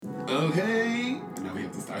Okay. No, we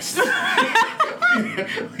have to start.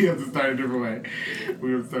 We have to start a different way.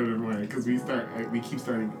 Because we keep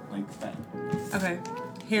starting like that. Okay.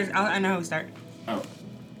 I know how we start. Oh.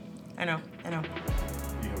 I know. Yeah.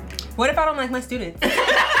 What if I don't like my students?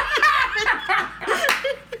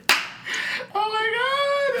 Oh my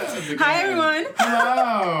God! Hi, everyone.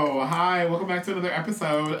 Hello. Hi. Welcome back to another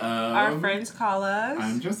episode of Our Friends Call Us.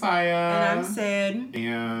 I'm Josiah. And I'm Sid.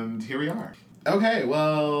 And here we are. Okay,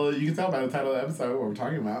 well, you can tell by the title of the episode what we're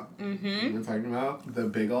talking about. Mm-hmm. We're talking about the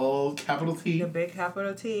big old capital T. The big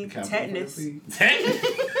capital T. Tetanus.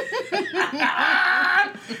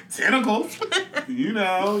 Tentacles. You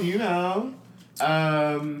know. Yeah,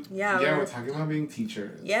 we're talking about being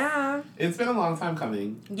teachers. Yeah. It's been a long time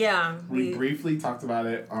coming. Yeah. We briefly talked about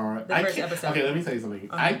it on the first episode. Okay, let me tell you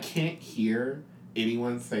something. Uh-huh. I can't hear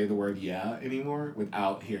anyone say the word yeah anymore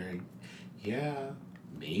without hearing, yeah,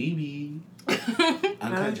 maybe.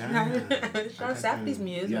 Uncut John. Sean Sappy's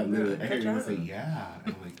music. Yeah, literally. I hear anyone say yeah.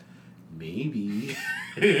 And I'm like, maybe.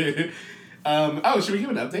 Should we give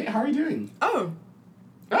an update? How are you doing? Oh.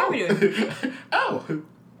 How are we doing? Oh.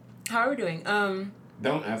 How are we doing?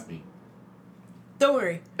 Don't ask me. Don't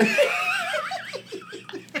worry.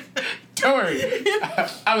 Don't worry.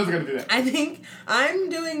 I was gonna do that. I think I'm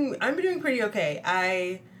doing pretty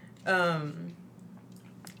okay.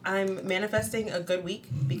 I'm manifesting a good week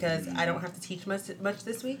because I don't have to teach much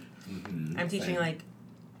this week. Mm-hmm. I'm teaching like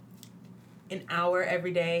an hour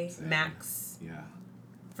every day, max. Yeah.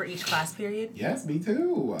 For each class period. Yes, me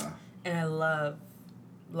too. And I love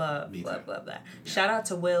that. Yeah. Shout out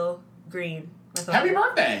to Will Green. Happy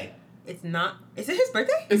birthday! It's not. Is it his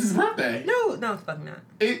birthday? It's his birthday. No, it's fucking not.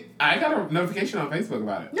 I got a notification on Facebook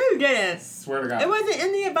about it. No, you didn't. Swear to God. It wasn't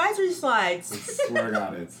in the advisory slides. Swear to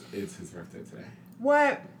God, it's his birthday today.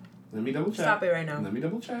 What? Let me double check. Stop it right now. Let me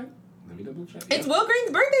double check. It's Will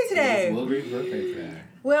Green's birthday today. It's Will Green's birthday today.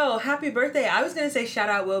 Will, happy birthday. I was going to say shout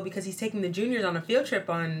out Will because he's taking the juniors on a field trip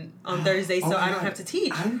on Thursday, so I don't have to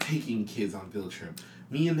teach. I'm taking kids on field trip.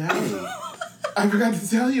 Me and Natalie. I forgot to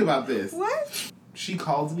tell you about this. What? She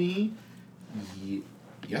called me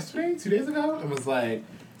yesterday, 2 days ago, and was like,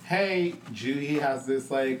 hey, Judy has this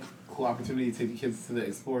like cool opportunity to take the kids to the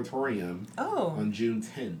Exploratorium on June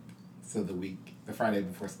 10th. So the Friday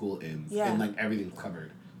before school ends. Yeah. And like everything's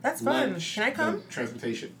covered. That's fun. Lunch, can I come?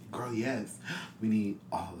 Transportation. Girl, yes. We need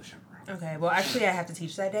all the chaperones. Okay, well actually I have to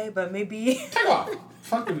teach that day, but maybe... Take off.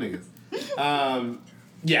 Fuck them niggas.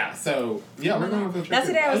 Yeah, so, yeah, we're going on field trip. That's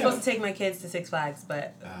the day I was supposed to take my kids to Six Flags,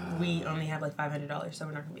 but we only have like $500, so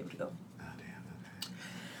we're not going to be able to go. Oh, damn, okay.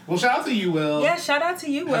 Well, shout out to you, Will. Yeah, shout out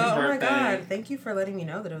to you, Will. Happy oh birthday. my God. Thank you for letting me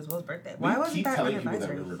know that it was Will's birthday. Why wasn't that telling on people that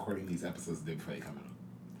advisory? we're recording these episodes the day before they come out.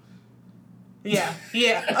 Yeah.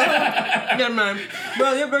 Oh, never mind.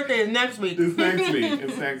 Well, your birthday is next week. It's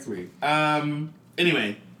next week.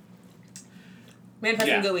 Anyway.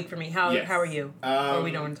 Manifesting a good week for me. How are you? Or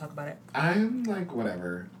we don't want to talk about it. I'm like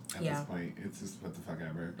whatever at this point. It's just what the fuck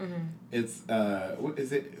ever. Mm-hmm. It's what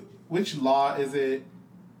is it? Which law is it?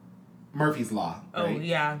 Murphy's Law. Right? Oh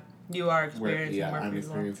yeah, you are experiencing Murphy's Law. I'm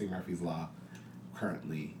experiencing Murphy's Law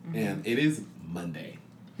currently, and it is Monday.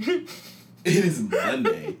 It is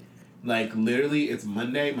Monday. Like, literally, it's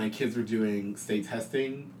Monday. My kids are doing state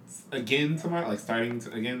testing again tomorrow, like, starting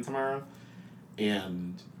again tomorrow.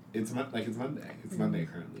 And it's Monday. It's Monday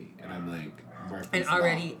currently. And I'm like, Murphy's And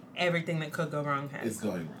already everything that could go wrong has. It's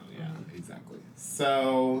going wrong, yeah, exactly.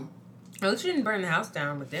 So. At least you didn't burn the house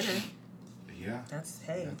down with dinner. Yeah. That's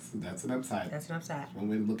an upside. That's an upside. One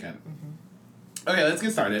way to look at it. Mm-hmm. Okay, let's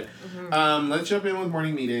get started. Mm-hmm. Let's jump in with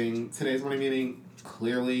morning meeting. Today's morning meeting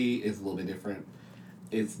clearly is a little bit different.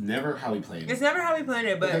 It's never how we planned it. It's never how we planned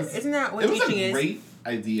it, but isn't that what teaching is? It was a great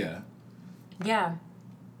idea. Yeah.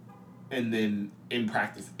 And then in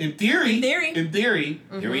practice. In theory, here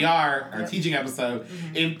we are, our teaching episode.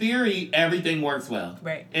 Mm-hmm. In theory, everything works well.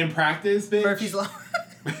 Right. In practice, bitch. Murphy's Law.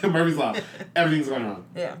 Murphy's Law. Everything's going wrong.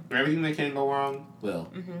 Yeah. Everything that can go wrong will.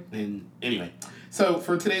 Mm-hmm. And anyway, so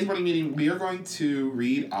for today's morning meeting, we are going to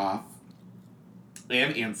read off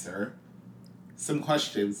and answer some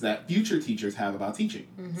questions that future teachers have about teaching.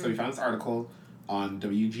 Mm-hmm. So we found this article on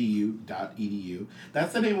wgu.edu.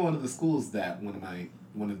 That's the name of one of the schools that one of the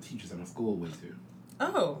teachers at my school went to.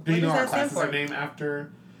 Oh, do you know our classes are named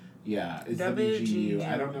after? Yeah, it's WGU.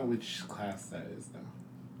 I don't know which class that is though.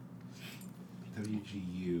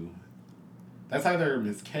 WGU. That's either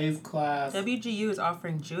Miss K's class. WGU is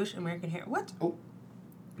offering Jewish American hair. What? Oh.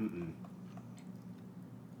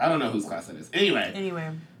 I don't know whose class that is.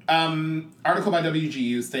 Anyway. Article by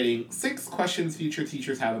WGU stating 6 questions future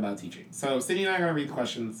teachers have about teaching. So, Sydney and I are going to read the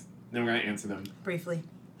questions, then we're going to answer them. Briefly.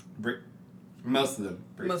 Most of them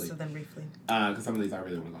briefly. Because some of these I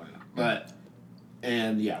really want to go in on. But,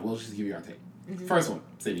 and yeah, we'll just give you our take. Mm-hmm. First one,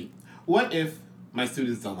 Sydney. What if my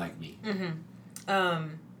students don't like me? Mm-hmm.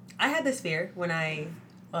 I had this fear when I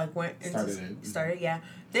started, yeah.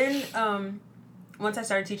 Then, once I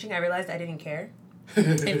started teaching, I realized I didn't care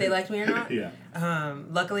if they liked me or not. Yeah.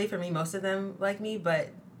 Luckily for me, most of them like me, but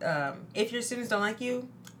if your students don't like you,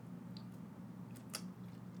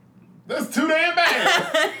 that's too damn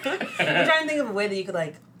bad. I'm trying to think of a way that you could,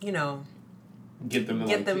 like, you know, get them on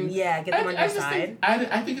your side.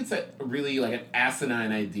 I think it's a really, like, an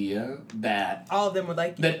asinine idea that all of them would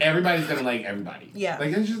like you. That everybody's gonna like everybody. Yeah.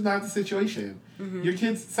 Like, it's just not the situation. Mm-hmm. Your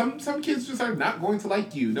kids, some kids just are not going to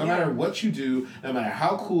like you, no matter what you do, no matter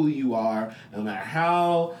how cool you are, no matter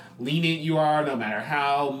how lenient you are, no matter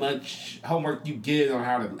how much homework you give or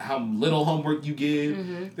how little homework you give.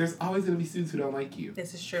 Mm-hmm. There's always gonna be students who don't like you.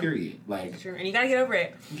 This is true. Period. Like, it's true. And you gotta get over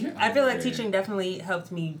it. I feel like teaching definitely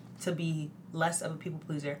helped me to be less of a people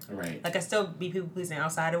pleaser. Right. Like, I still be people pleasing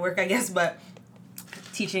outside of work, I guess, but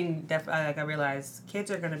teaching, like, I realized kids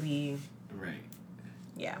are gonna be... Right.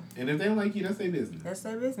 Yeah. And if they don't like you, that's their business. That's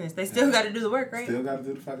their business. They still got to do the work, right? Still got to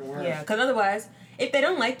do the fucking work. Yeah, because otherwise, if they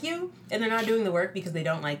don't like you and they're not doing the work because they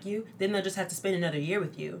don't like you, then they'll just have to spend another year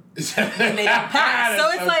with you. And they don't pass.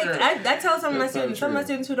 So it's like, I tell some of my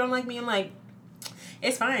students who don't like me, I'm like,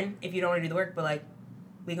 it's fine if you don't want to do the work, but, like,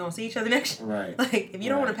 we going to see each other next year. Right. Like, if you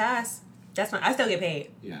don't want to pass, that's fine. I still get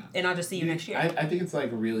paid. Yeah. And I'll just see you next year. I think it's,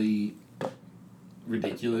 like, really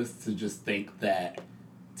ridiculous to just think that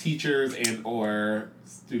teachers and or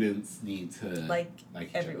students need to like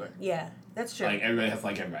everyone. Yeah, that's true. Like, everybody has to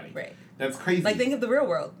like everybody. Right. That's crazy. Like, think of the real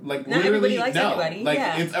world. Like, not everybody likes everybody. Like,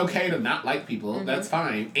 it's okay to not like people. Mm-hmm. That's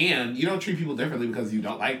fine. And you don't treat people differently because you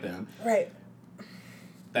don't like them. Right.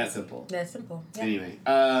 That's simple. That's simple. Yeah. Anyway,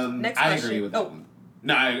 next I question. agree with that one.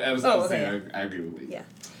 No, I was saying I agree with you.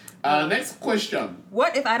 Yeah. Next question.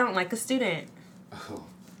 What if I don't like a student? Oh.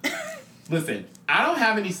 Listen, I don't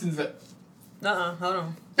have any students that... Hold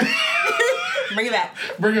on. Bring it back.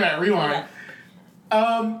 Rewind.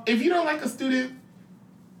 If you don't like a student,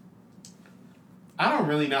 I don't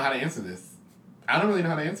really know how to answer this. I don't really know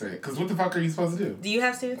how to answer it. Because what the fuck are you supposed to do? Do you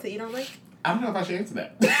have students that you don't like? I don't know if I should answer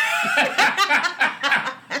that.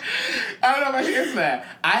 I don't know if I should answer that.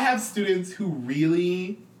 I have students who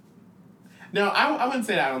really... No, I wouldn't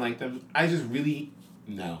say that I don't like them. I just really...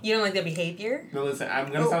 No. You don't like their behavior? No, listen, I'm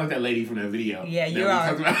going to sound like that lady from that video. Yeah, you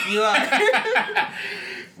are. You are.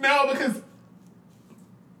 No, because...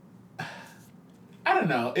 I don't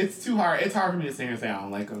know. It's too hard. It's hard for me to sit here and say I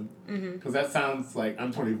don't like them. Because that sounds like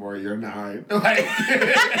I'm 24, you're 9. Like,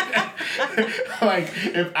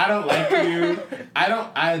 if I don't like you,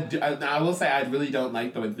 I will say I really don't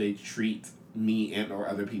like the way they treat me and or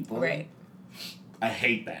other people. Right. I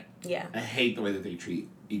hate that. Yeah. I hate the way that they treat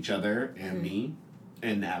each other and me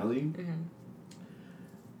and Natalie. Mm-hmm.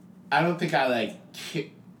 I don't think I I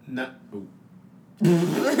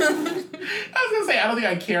was gonna say, I don't think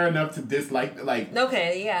I care enough to dislike,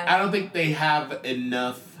 okay, yeah. I don't think they have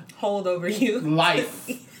enough... hold over you. Life.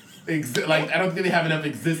 I don't think they have enough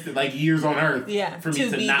existence, years on Earth for me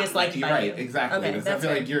to not like you. Right, exactly. Okay, I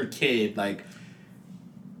feel like you're a kid,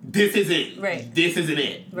 this isn't right. This isn't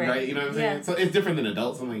it. Right? You know what I'm saying? Yeah. So it's different than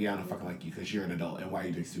adults. I'm like, yeah, I don't fucking like you because you're an adult, and why are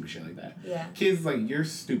you doing stupid shit like that? Yeah. Kids, you're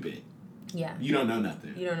stupid. Yeah. You don't know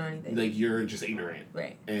nothing. You don't know anything. You're just ignorant.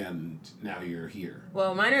 Right. And now you're here.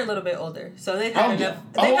 Well, mine are a little bit older, so they've had enough.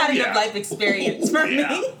 They've had enough life experience for me.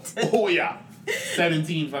 Oh yeah.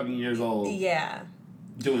 17 fucking years old. Yeah.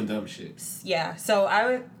 Doing dumb shit. Yeah. So I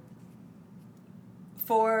would,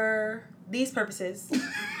 for these purposes,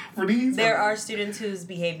 there are students whose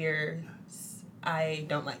behavior I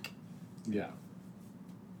don't like. Yeah.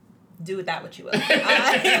 Do with that what you will.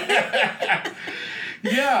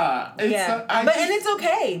 Yeah. And it's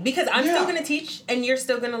okay because I'm still going to teach and you're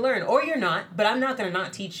still going to learn, or you're not, but I'm not going to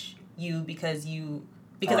not teach you because I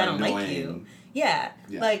don't like you. Yeah.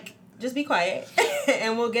 Just be quiet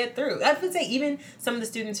and we'll get through. I would say even some of the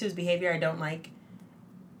students whose behavior I don't like,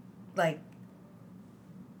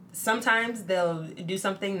 sometimes they'll do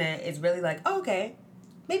something that is really oh, okay,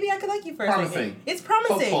 maybe I could like you for a second. It's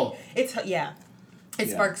promising. Hopeful. It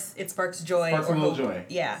sparks joy. Sparks a little joy.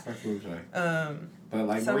 Yeah. Sparks a little joy.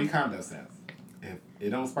 But Marie Kondo says, if it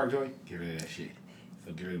don't spark joy, get rid of that shit.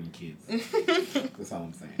 So get rid of them kids. That's all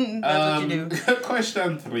I'm saying. That's what you do.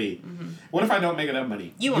 Question 3. Mm-hmm. What if I don't make enough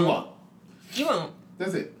money? You won't. You won't.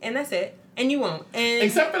 That's it. And that's it. And you won't. And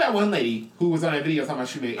except for that one lady who was on that video talking about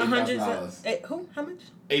she made $80,000. Who? How much?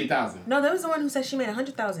 $80,000. No, that was the one who said she made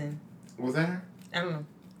 $100,000. Was that her? I don't know.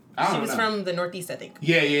 She was from the Northeast, I think.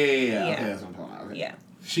 Yeah. Okay, that's what I'm talking about. Okay. Yeah.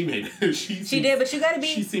 She made she did, but you gotta be.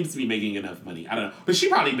 She seems to be making enough money. I don't know, but she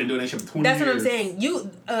probably been doing that shit for 20 years. That's what I'm saying.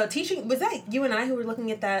 You teaching, was that you and I who were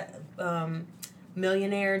looking at that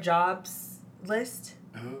millionaire jobs list?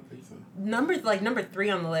 I don't think so. Number 3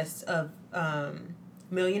 on the list of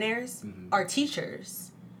millionaires are teachers.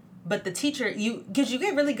 But the teacher, because you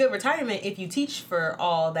get really good retirement if you teach for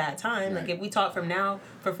all that time. Right. Like if we taught from now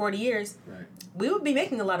for 40 years, right, we would be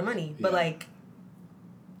making a lot of money. But like,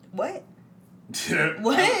 what?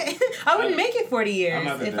 What? I wouldn't make it 40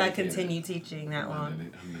 years if I continue teaching that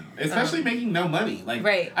long. Especially making no money. Like,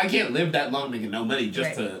 right. I can't live that long making no money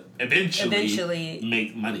just to eventually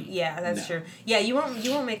make money. Yeah, that's true. Yeah, you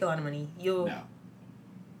won't make a lot of money. No.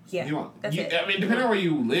 Yeah, you won't. That's it. I mean, depending on where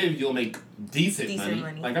you live, you'll make decent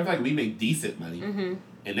money. Like, I feel like we make decent money. Mm-hmm.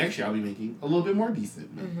 And next year I'll be making a little bit more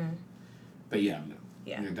decent money. Mm-hmm. But yeah, no.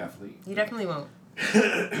 Yeah. You definitely won't.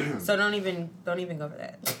 So don't even go for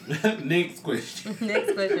that. Next question.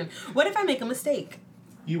 Next question. What if I make a mistake?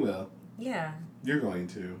 You will. Yeah. You're going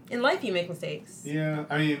to. In life, you make mistakes. Yeah.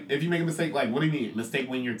 I mean, if you make a mistake, like, what do you mean? Mistake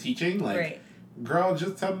when you're teaching? Like, right. Girl,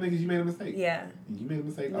 just tell them niggas you made a mistake. Yeah. You made a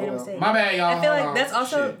mistake. You made a mistake. My bad, y'all. I feel like that's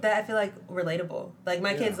also I feel like relatable. Like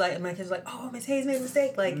my kids are like, oh, Miss Hayes made a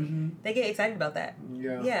mistake. Like they get excited about that.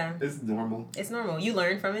 Yeah. Yeah. It's normal. It's normal. You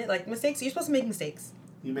learn from it. Like mistakes, you're supposed to make mistakes.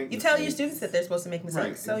 You You tell your students that they're supposed to make mistakes,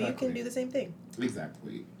 right, so you can do the same thing.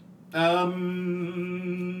 Exactly.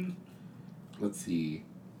 Let's see.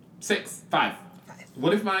 5.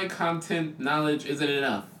 What if my content knowledge isn't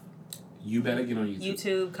enough? You better get on YouTube.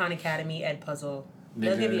 YouTube, Khan Academy, Edpuzzle.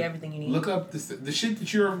 They'll give you everything you need. Look up the shit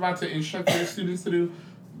that you're about to instruct your students to do.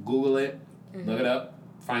 Google it. Look it up.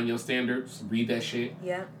 Find your standards. Read that shit.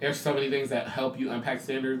 Yeah. There's so many things that help you unpack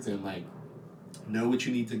standards and, like, know what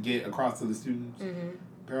you need to get across to the students.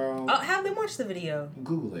 Girl. I'll have them watch the video.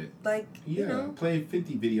 Google it. Like, you know. Play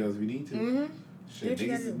 50 videos if you need to. Shit,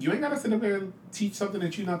 you ain't gotta sit up there and teach something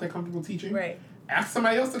that you're not that comfortable teaching. Right. Ask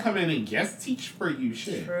somebody else to come in and guest teach for you.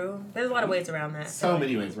 Shit. True. There's a lot of ways around that. So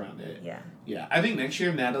many ways around it. Yeah. Yeah. I think next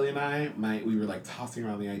year, Natalie and I we were like tossing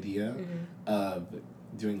around the idea of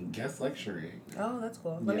doing guest lecturing. Oh, that's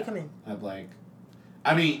cool. Let me come in. Of like,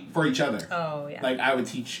 I mean, for each other. Oh, yeah. Like, I would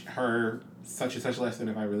teach her such and such lesson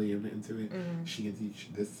if I really am into it. She can teach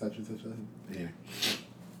this such and such lesson. Yeah.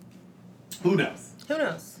 Who knows? Who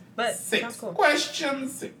knows? But 6. sounds cool. Question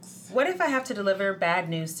 6. What if I have to deliver bad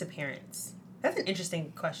news to parents? That's an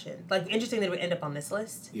interesting question. Like, interesting that it would end up on this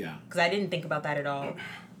list. Yeah. Because I didn't think about that at all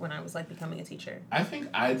when I was, like, becoming a teacher. I think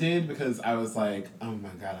I did because I was like, oh my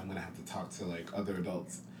God, I'm going to have to talk to, like, other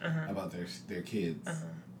adults about their kids.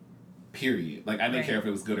 Period. Like, I didn't care if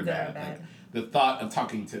it was good or bad. Like, the thought of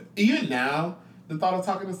talking to... Even now, the thought of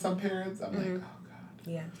talking to some parents, I'm like, oh God.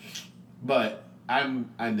 Yeah. But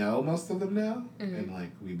I know most of them now. And,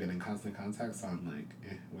 like, we've been in constant contact, so I'm like,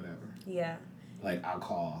 whatever. Yeah. Like, I'll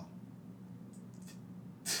call...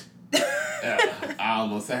 I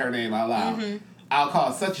almost said her name out loud. I'll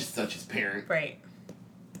call such and such's parent. Right.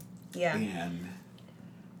 Yeah. And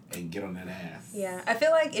get on that ass. Yeah. I feel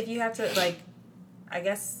like if you have to, like, I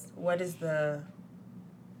guess, what is bad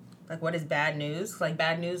news? Like,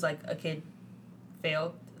 bad news, like, a kid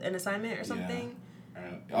failed an assignment or something?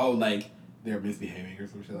 Yeah. Like, they're misbehaving or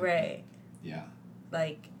some shit like that. Right. Yeah.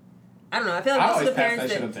 Like, I don't know. I feel like most of the parents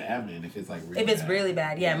that shit up to admin if it's like really bad. If it's really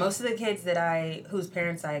bad, yeah. Most of the kids whose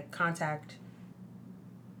parents I contact,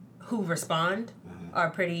 who respond, are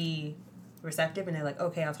pretty receptive, and they're like,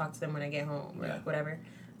 okay, I'll talk to them when I get home, or like whatever.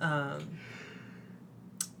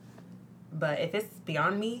 But if it's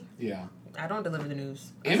beyond me, I don't deliver the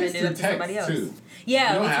news. And it's through text too.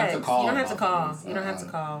 Yeah, you don't have to call. You don't have to call. You don't have to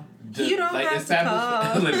call. You don't have to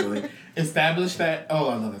call. Literally. Establish that. Oh,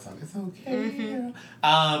 I love that song. It's okay.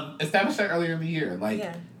 Establish that earlier in the year. Like,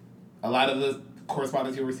 a lot of the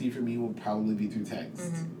correspondence you'll receive from me will probably be through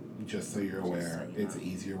text. Just so you're aware. It's an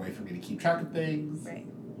easier way for me to keep track of things. Right.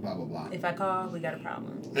 Blah, blah, blah. If I call, we got a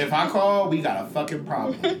problem. If I call, we got a fucking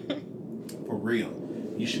problem. For real.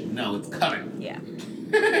 You should know it's coming. Yeah.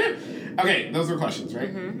 Okay, those were questions,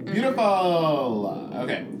 right? Beautiful.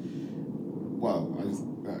 Okay. Whoa,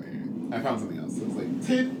 I found something else. It was like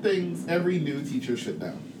 10 things every new teacher should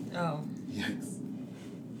know. Oh. Yikes.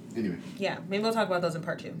 Anyway. Yeah, maybe we'll talk about those in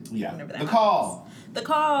part 2. Yeah. The call. The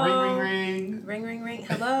call. Ring, ring, ring. Ring, ring, ring.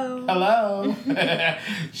 Hello. Hello.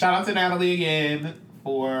 Shout out to Natalie again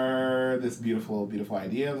for this beautiful, beautiful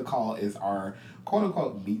idea. The call is our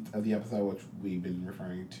quote-unquote meat of the episode, which we've been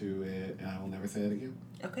referring to it, and I will never say it again.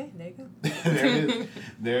 Okay, there you go. There it is.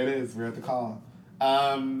 There it is. We're at the call.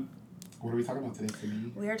 What are we talking about today,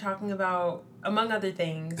 Sydney? We are talking about, among other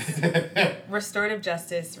things, restorative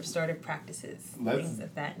justice, restorative practices, things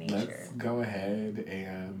of that nature. Let's go ahead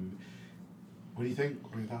and... What do you think?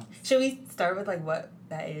 What are your thoughts? Should we start with, like, what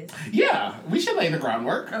that is? Yeah, we should lay the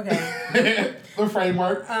groundwork. Okay. The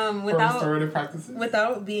framework for restorative practices.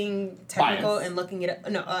 Without being technical and looking it up.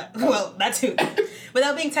 No, well, that too.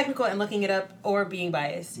 Without being technical and looking it up or being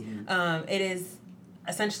biased. Mm-hmm. It is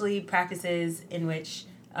essentially practices in which...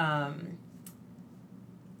 I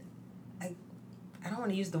don't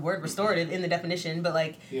want to use the word restorative in the definition, but,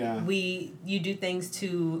 like, you do things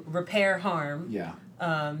to repair harm. Yeah.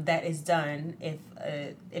 That is done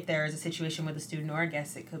if there is a situation with a student or a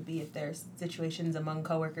guest. It could be if there's situations among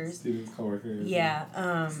coworkers. Students, coworkers.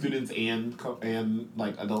 Yeah. Students and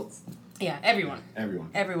like adults. Yeah, everyone.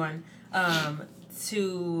 Everyone.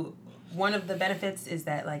 To one of the benefits is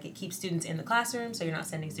that, like, it keeps students in the classroom, so you're not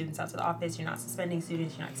sending students out to the office, you're not suspending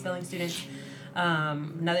students, you're not expelling students.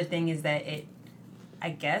 Another thing is that it, I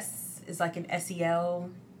guess, is like an SEL.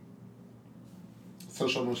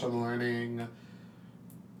 Social emotional learning.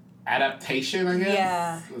 Adaptation, I guess.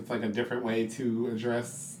 Yeah. It's like a different way to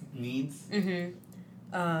address needs. Mm-hmm.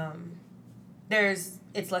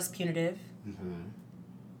 It's less punitive.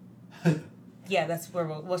 Mm-hmm. Yeah, that's where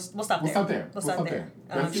we'll stop there. We'll stop there.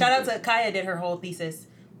 Shout out to Kaya, did her whole thesis,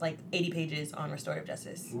 like 80 pages on restorative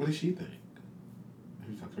justice. What does she think?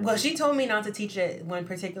 Well, she told me not to teach at one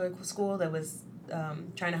particular school that was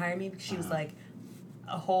trying to hire me because she was like,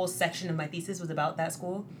 a whole section of my thesis was about that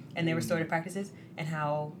school and their restorative practices and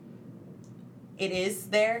how it is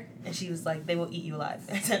there. And she was like, they will eat you alive.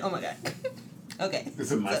 I said, oh my God. Okay.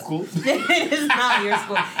 Is it my school? It is not your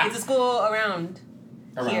school. It's a school around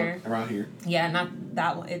here. Around here? Yeah, not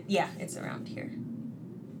that one. It's around here.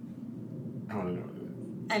 I want to know what it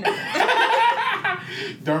is.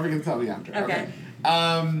 I know. Darby can tell me after. Okay.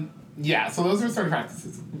 Yeah, so those are restorative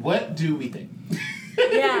practices. What do we think?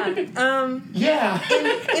 Yeah. Yeah.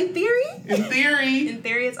 In theory? In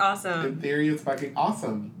theory, it's awesome. In theory, it's fucking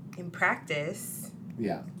awesome. In practice,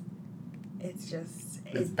 yeah, it's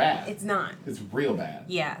bad. It's not. It's real bad.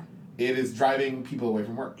 Yeah. It is driving people away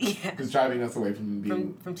from work. Yeah. It's driving us away from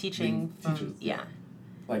being from teaching. Teachers. Yeah.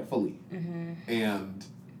 Like fully. Mm-hmm. And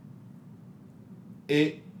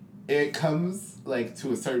it comes like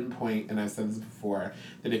to a certain point, and I've said this before,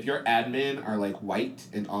 that if your admin are like white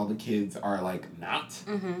and all the kids are like not,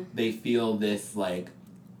 mm-hmm. they feel this like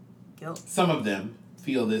guilt. Some of them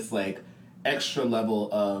feel this like extra level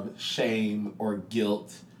of shame or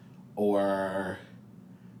guilt, or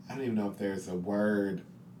I don't even know if there's a word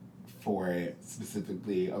for it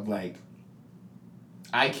specifically, of like,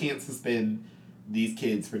 I can't suspend these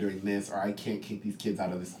kids for doing this, or I can't kick these kids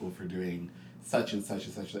out of the school for doing such and such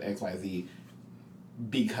and such, XYZ,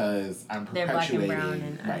 because I'm perpetuating, They're black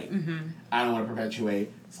and brown right. Mm-hmm. I don't want to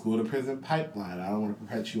perpetuate school to prison pipeline. I don't want to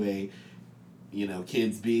perpetuate,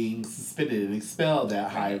 kids being suspended and expelled at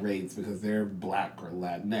high rates because they're black or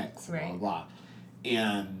Latinx or blah, blah, blah.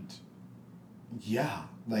 And yeah,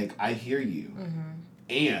 like, I hear you. Mm-hmm.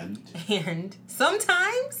 And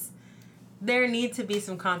sometimes there need to be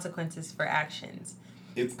some consequences for actions.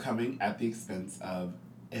 It's coming at the expense of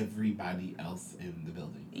everybody else in the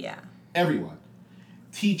building. Yeah. Everyone.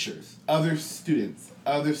 Teachers, other students,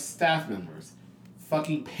 other staff members,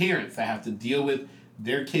 fucking parents that have to deal with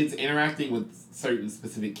their kids interacting with certain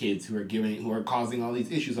specific kids who are causing all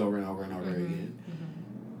these issues over and over and over mm-hmm. again.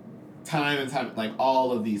 Mm-hmm. Time and time, like,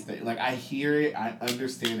 all of these things. Like, I hear it, I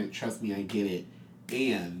understand it, trust me, I get it.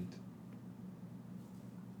 And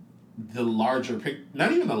the larger picture,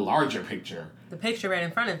 not even the larger picture. The picture right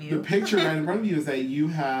in front of you. The picture right in front of you is that you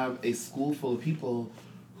have a school full of people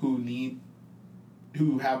who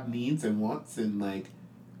have needs and wants and, like,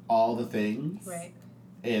 all the things. Right.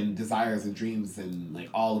 And desires and dreams and, like,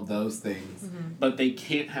 all of those things. Mm-hmm. But they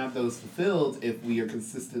can't have those fulfilled if we are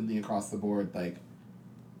consistently across the board, like,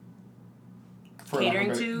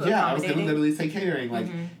 catering to? Yeah, I was going to literally say catering. Like,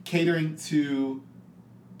 mm-hmm. catering to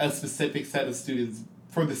a specific set of students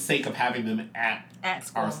for the sake of having them at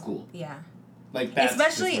school. Our school. Yeah. Like, that's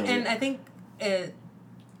especially, and I think,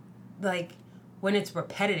 like, when it's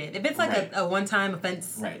repetitive. If it's like right. a one-time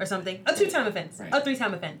offense right. or something, a two-time offense, right. a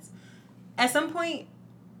three-time offense, at some point,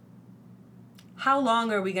 how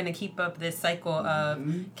long are we going to keep up this cycle of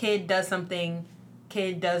kid does something,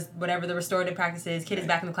 kid does whatever the restorative practice is, kid right. is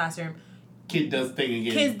back in the classroom, kid does thing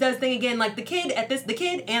again. Kid does thing again. Like, the kid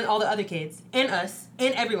and all the other kids and us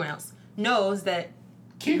and everyone else knows that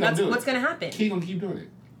that's what's going to happen. Kid gonna keep doing it.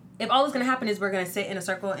 If all that's going to happen is we're going to sit in a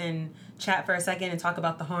circle and chat for a second and talk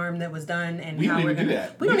about the harm that was done and we how don't we're even going do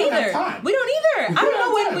that. We don't either. Have time. We don't either. I don't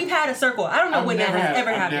know when we've had a circle. I don't know when that has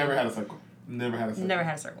ever happened. Never had a circle. Never had a circle. Never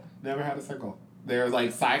had a circle. Never had a circle. There was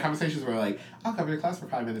like side conversations where like, I'll come to your class for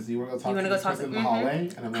 5 minutes. Do you want to go talk to this person in the hallway?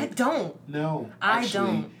 And I'm like, I don't. No. I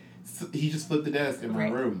don't. So he just flipped the desk in my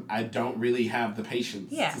room. I don't really have the patience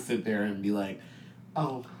to sit there and be like,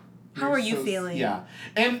 oh. How are you feeling? Yeah.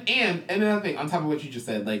 And another thing, on top of what you just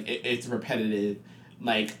said, like, it's repetitive.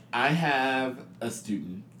 Like, I have a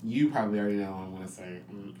student, you probably already know what I'm going to say.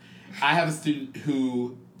 I have a student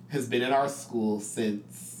who has been at our school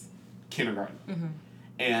since kindergarten. Mm-hmm.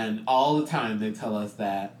 And all the time they tell us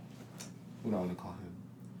that, what do I want to call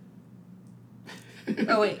him?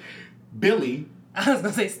 Oh, wait. Billy. I was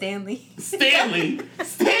going to say Stanley. Stanley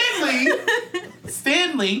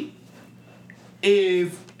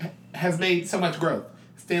has made so much growth.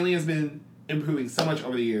 Stanley has been improving so much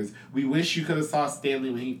over the years. We wish you could have saw Stanley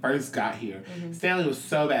when he first got here. Mm-hmm. Stanley was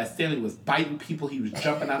so bad. Stanley was biting people. He was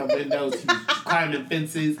jumping out of windows. He was climbing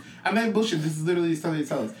fences. I'm not bullshit. This is literally something he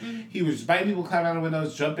tells us. Mm-hmm. He was biting people, climbing out of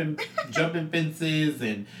windows, jumping fences,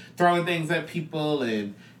 and throwing things at people,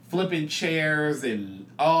 and flipping chairs, and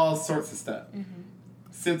all sorts of stuff. Mm-hmm.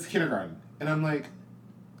 Since kindergarten. And I'm like...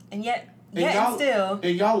 And yet still...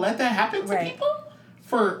 And y'all let that happen to people?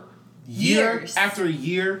 For year after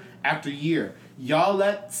year after year. Y'all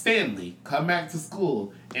let Stanley come back to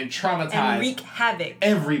school and traumatize... And wreak havoc.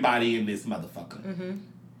 Everybody in this motherfucker. Mm-hmm.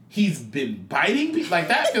 He's been biting people. Like,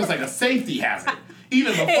 that feels like a safety hazard.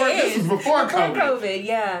 Even before... This was before COVID. Before COVID,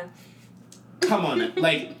 yeah. Come on.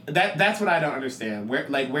 Like, that's what I don't understand.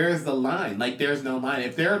 Where is the line? Like, there's no line.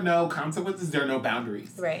 If there are no consequences, there are no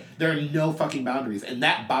boundaries. Right. There are no fucking boundaries. And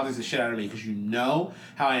that bothers the shit out of me because you know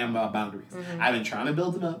how I am about boundaries. Mm-hmm. I've been trying to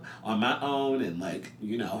build them up on my own and, like,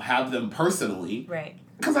 you know, have them personally. Right.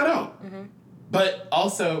 Because I don't. Mm-hmm. But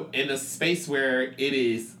also in a space where it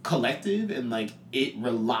is collective and, like, it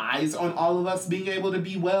relies on all of us being able to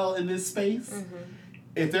be well in this space. Mm-hmm.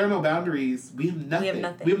 If there are no boundaries, we have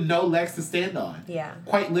nothing. We have no legs to stand on. Yeah.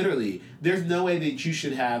 Quite literally. There's no way that you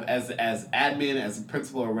should have, as admin, as a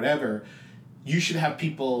principal or whatever, you should have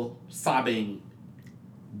people sobbing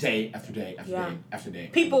day after day after day after day.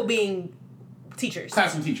 People being teachers.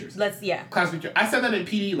 Classroom teachers. Classroom teachers. I said that in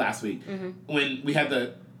PD last week when we had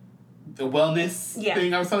the wellness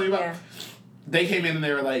thing I was telling you about. Yeah. They came in and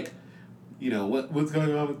they were like, you know, what's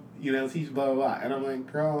going on with, you know, teachers, blah, blah, blah. And I'm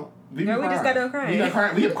like, girl... we just got done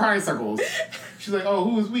crying. We have crying circles. She's like, oh,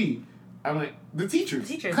 who is we? I'm like, the teachers.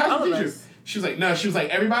 Classroom teachers. Us. She was like, no. She was like,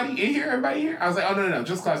 everybody in here? Everybody here? I was like, oh, no,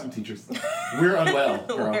 just classroom teachers. We're unwell,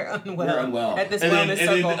 girl. We're unwell. At this wellness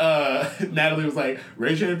circle. And then Natalie was like,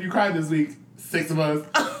 raise your hand if you cried this week. 6 of us.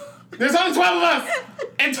 There's only 12 of us!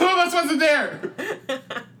 And 2 of us wasn't there!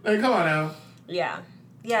 Like, come on now. Yeah.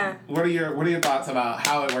 What are your thoughts about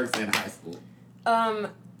how it works in high school?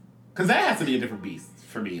 Because that has to be a different beast.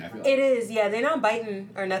 For me, I feel like. It is, yeah. They're not biting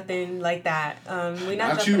or nothing like that. We're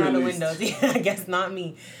not jumping out the windows. Yeah, I guess not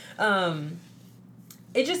me.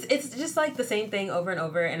 It's just like the same thing over and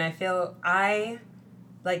over, and I feel I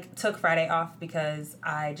took Friday off because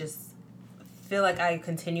I just feel like I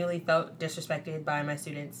continually felt disrespected by my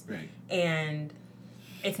students. Right. And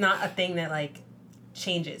it's not a thing that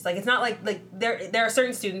changes. It's not like there are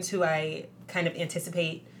certain students who I kind of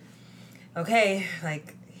anticipate, okay,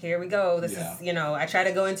 here we go. This is, I try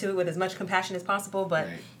to go into it with as much compassion as possible, but,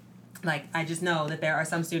 I just know that there are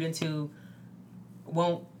some students who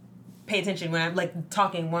won't pay attention when I'm,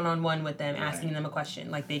 talking one-on-one with them, asking them a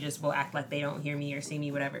question. They just will act like they don't hear me or see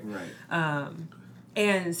me, whatever. Right.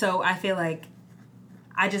 And so I feel like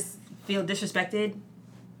I just feel disrespected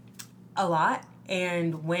a lot,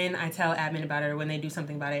 and when I tell admin about it or when they do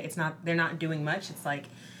something about it, they're not doing much. It's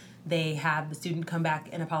they have the student come back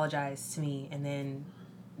and apologize to me, and then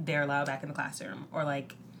they're allowed back in the classroom, or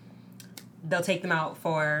they'll take them out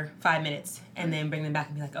for 5 minutes and then bring them back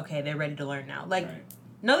and be like, okay, they're ready to learn now.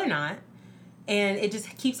 No, they're not. And it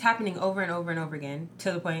just keeps happening over and over and over again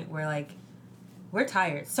to the point where we're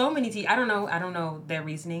tired. So many I don't know their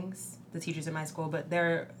reasonings, the teachers in my school, but there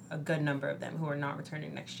are a good number of them who are not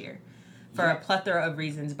returning next year for a plethora of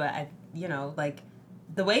reasons. But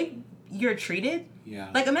the way you're treated,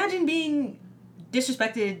 imagine being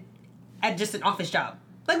disrespected at just an office job.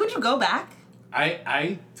 Would you go back?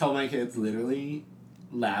 I told my kids literally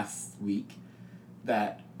last week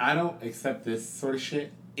that I don't accept this sort of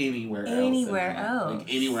shit anywhere else.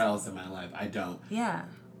 Anywhere else in my life. I don't. Yeah.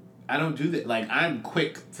 I don't do that. I'm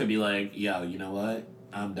quick to be like, yo, you know what?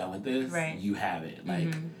 I'm done with this. Right. You have it.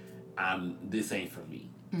 This ain't for me.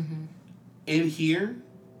 Mm-hmm. In here,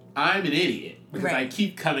 I'm an idiot because I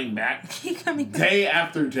keep coming back day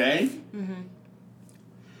after day. Mm-hmm.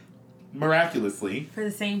 miraculously. For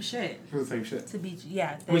the same shit. To be,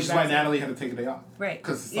 yeah. Which is why Natalie had to take a day off. Right.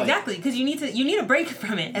 Exactly, because you need a break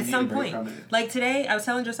from it at some point. Like today, I was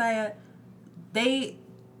telling Josiah, even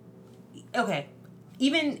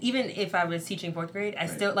if I was teaching 4th grade, I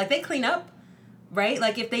still, like, they clean up, right?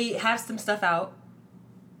 Like, if they have some stuff out,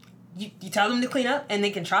 you tell them to clean up, and they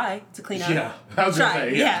can try to clean up. Yeah, I was gonna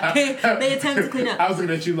say, yeah. They attempt to clean up. I was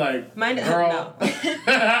looking at you like, mine, girl.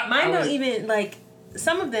 No. Mine don't even, like,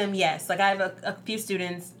 some of them, yes. Like, I have a few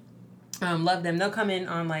students, love them. They'll come in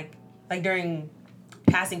on, like during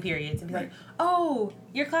passing periods and be like, oh,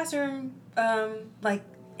 your classroom, like,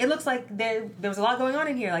 it looks like there was a lot going on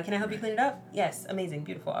in here. Like, can I help you clean it up? Yes. Amazing.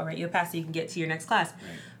 Beautiful. All right. You'll pass so you can get to your next class. Right.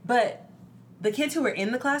 But the kids who were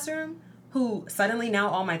in the classroom, who suddenly now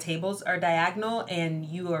all my tables are diagonal and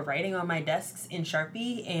you are writing on my desks in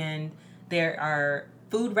Sharpie and there are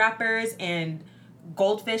food wrappers and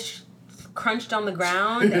goldfish crunched on the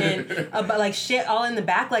ground and like shit all in the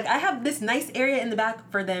back. Like, I have this nice area in the back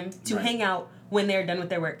for them to hang out when they're done with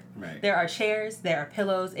their work. Right. There are chairs, there are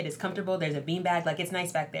pillows, it is comfortable, there's a beanbag, like, it's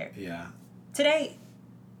nice back there. Yeah. Today,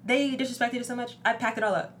 they disrespected it so much, I packed it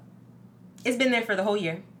all up. It's been there for the whole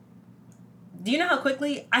year. Do you know how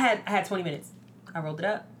quickly? I had 20 minutes. I rolled it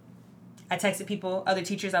up. I texted people, other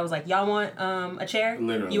teachers, I was like, y'all want a chair?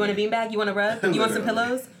 Literally. You want a beanbag? You want a rug? You want some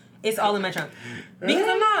pillows? It's all in my trunk. Because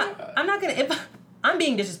I'm not gonna, if I'm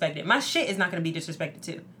being disrespected, my shit is not gonna be disrespected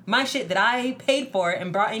too. My shit that I paid for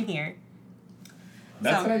and brought in here.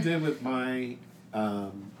 That's what I did with my,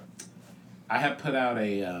 I had put out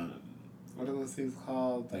a, what are those things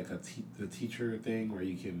called? Like the teacher thing where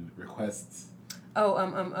you can request. Oh,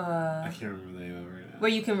 I can't remember the name of it right now. Where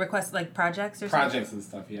you can request, like, projects or something? Projects and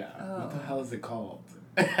stuff, yeah. Oh. What the hell is it called?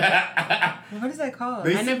 What is that called?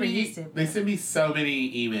 I never used it. They send me so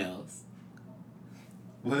many emails.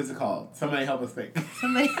 What is it called? Somebody help us think.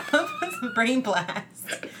 Somebody help us. Brain blast.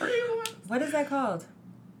 Brain blast. What is that called?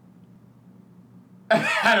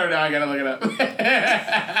 I don't know. I gotta look it up.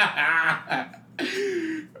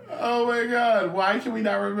 Oh my god. Why can we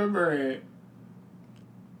not remember it?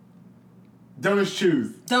 Donors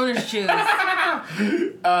Choose. Donors Choose. So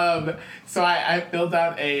I filled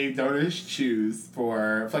out a Donors Choose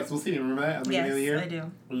for flexible seating. Remember that at the beginning of the year? Yes, I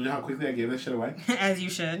do. You know how quickly I gave that shit away? As you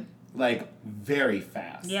should. Like, very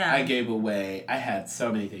fast. Yeah. I gave away, I had so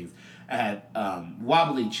many things. I had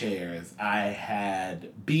wobbly chairs. I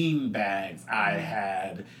had bean bags. I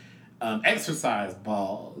had exercise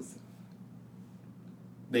balls.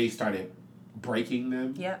 They started breaking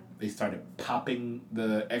them. Yep. They started popping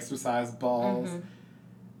the exercise balls. Mm-hmm.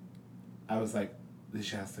 I was like, this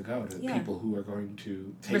shit has to go to people who are going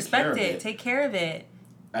to respect it. Take care of it.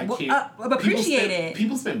 I can't appreciate it.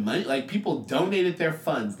 People spend money, like, people donated their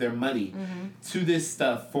funds, their money to this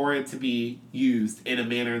stuff for it to be used in a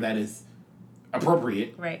manner that is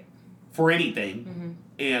appropriate for anything.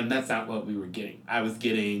 And that's not what we were getting. I was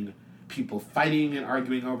getting people fighting and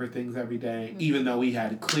arguing over things every day, even though we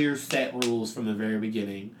had clear set rules from the very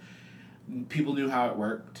beginning. People knew how it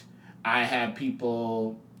worked. I had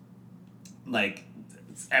people, like,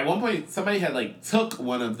 at one point somebody had, like, took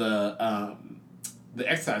one of the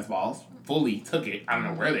exercise balls, fully took it. I don't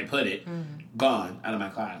know where they put it. Gone out of my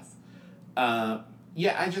class.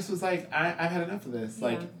 I just was like, I've had enough of this. Yeah.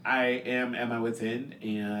 Like, I am at my wit's end,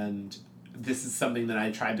 and this is something that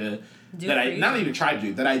I tried to not even tried to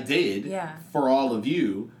do, that I did for all of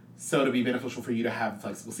you. So to be beneficial for you to have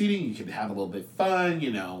flexible seating, you can have a little bit fun,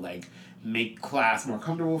 you know, like, make class more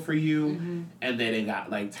comfortable for you. And then it got,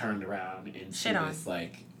 like, turned around into this,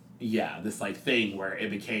 like, this, like, thing where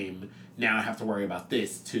it became, now I have to worry about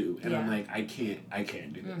this too. And I'm like, I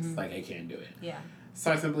can't do this. Like, I can't do it. Yeah.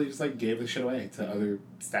 So I simply just, like, gave the shit away to other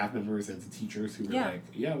staff members and to teachers who were like,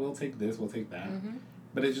 we'll take this, we'll take that.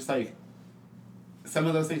 But it's just like, some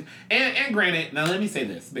of those things. And granted, now let me say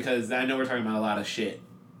this, because I know we're talking about a lot of shit.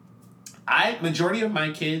 Majority of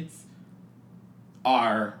my kids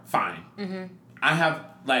are fine. I have,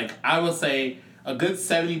 like, I will say a good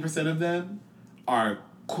 70% of them are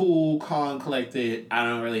cool, calm, collected. I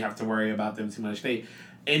don't really have to worry about them too much.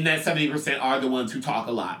 And that 70% are the ones who talk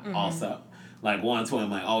a lot also. Like, ones who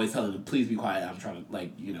I'm, like, always telling them, please be quiet. I'm trying to,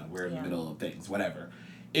 like, you know, we're in the middle of things, whatever.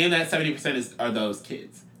 And that 70% are those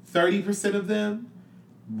kids. 30% of them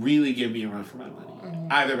really give me a run for my money.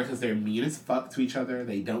 Either because they're mean as fuck to each other,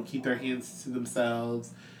 they don't keep their hands to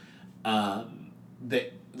themselves,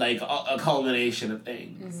 like, a culmination of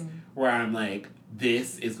things where I'm like,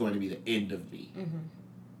 this is going to be the end of me.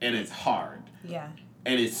 And it's hard. Yeah.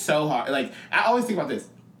 And it's so hard. Like, I always think about this.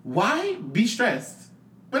 Why be stressed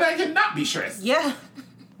when I cannot be stressed? Yeah.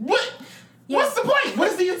 What? Yeah. What's the point?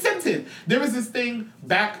 What is the incentive? There was this thing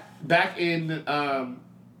back back in on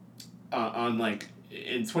like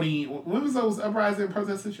in 20, when was those uprising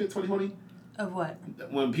protests and shit? 2020. Of what?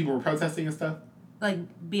 When people were protesting and stuff. Like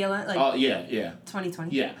BLM, like. Oh yeah.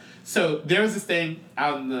 2020. Yeah. So there was this thing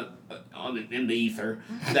out in the ether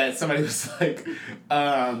that somebody was like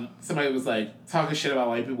talking shit about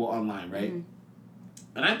white people online, right? Mm-hmm.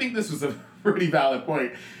 And I think this was a pretty valid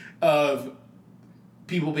point of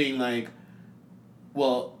people being like,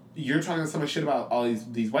 well, you're talking so much shit about all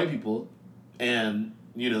these white people, and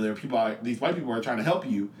you know these white people are trying to help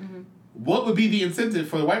you. Mm-hmm. What would be the incentive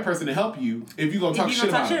for the white person to help you if you gonna talk shit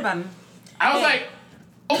about them? I was like,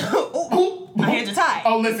 my hands are tied.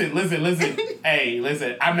 Oh, listen. Hey,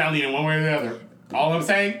 listen, I'm not leaning one way or the other. All I'm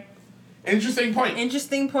saying, interesting point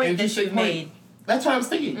that you made. That's what I was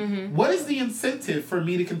thinking. Mm-hmm. What is the incentive for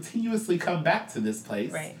me to continuously come back to this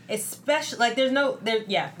place? Right. Especially, like, there's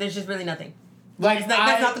just really nothing. Like,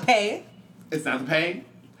 that's not the pay. It's not the pay.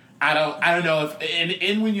 I don't know if,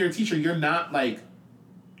 and when you're a teacher, you're not, like,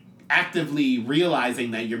 actively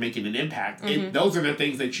realizing that you're making an impact. Mm-hmm. Those are the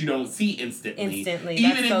things that you don't see instantly.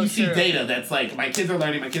 Even if you see data that's like, my kids are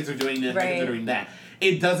learning, my kids are doing this, my kids are doing that.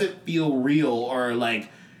 It doesn't feel real or, like,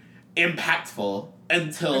 impactful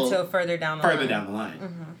until further down the line.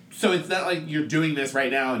 Mm-hmm. So it's not like you're doing this right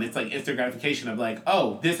now and it's like instant gratification of like,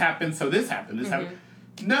 oh, this happened, so this happened, this happened.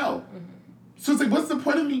 No. Mm-hmm. So it's like, what's the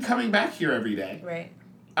point of me coming back here every day? Right.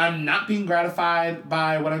 I'm not being gratified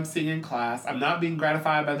by what I'm seeing in class. I'm not being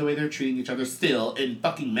gratified by the way they're treating each other still in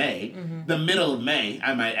fucking May. Mm-hmm. The middle of May,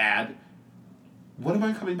 I might add. What am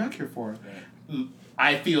I coming back here for? Right.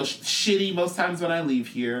 I feel shitty most times when I leave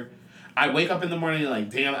here. I wake up in the morning like,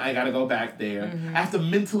 damn, I gotta go back there. Mm-hmm. I have to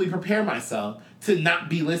mentally prepare myself to not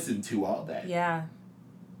be listened to all day. Yeah.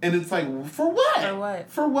 And it's like, for what?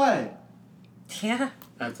 For what? Yeah.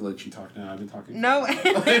 I have to let you talk now. I've been talking. No.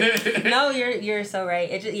 No, you're so right.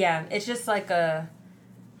 It's just like a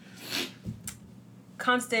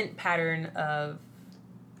constant pattern of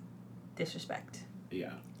disrespect.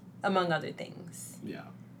 Yeah. Among other things. Yeah.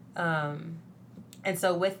 And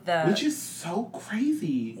so with the... Which is so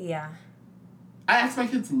crazy. Yeah. I ask my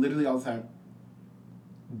kids literally all the time,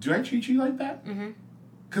 do I treat you like that? Mm-hmm.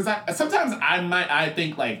 Because sometimes I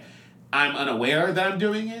think, like, I'm unaware that I'm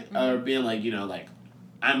doing it, or being, like, you know, like,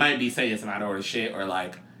 I might be saying some out of order shit, or,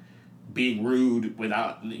 like, being rude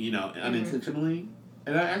without, you know, unintentionally.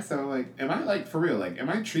 And I ask them, like, am I, like, for real? Like, am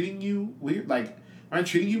I treating you weird? Like, am I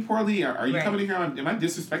treating you poorly? Are you coming in here am I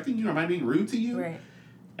disrespecting you? Am I being rude to you? Right.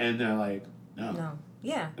 And they're like, no. No.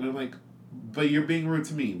 Yeah. And I'm like, but you're being rude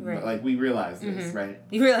to me. Right. But, like, we realize this, right?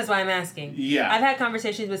 You realize why I'm asking. Yeah. I've had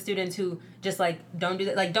conversations with students who just, like, don't do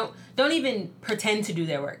that. Like, don't even pretend to do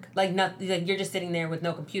their work. Like, you're just sitting there with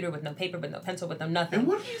no computer, with no paper, with no pencil, with no nothing. And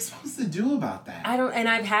what are you supposed to do about that? And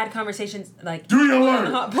I've had conversations, like... Do your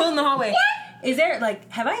work! Pull in the hallway. What? Is there, like,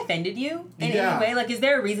 have I offended you in any way? Like, is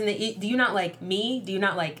there a reason that do you not like me? Do you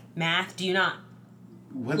not like math? Do you not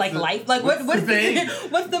like life? Like, what's the thing?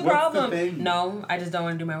 What's the problem? No, I just don't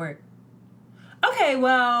want to do my work. Okay,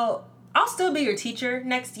 well, I'll still be your teacher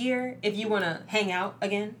next year if you want to hang out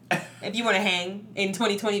again. If you want to hang in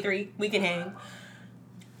 2023, we can hang.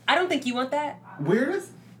 I don't think you want that. Where does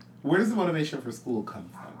the motivation for school come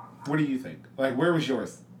from? What do you think? Like, where was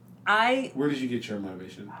yours? Where did you get your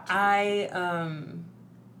motivation? I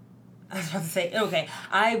was about to say, okay,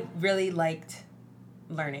 I really liked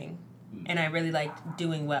learning, and I really liked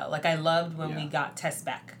doing well. Like, I loved when we got tests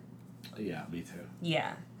back. Yeah, me too.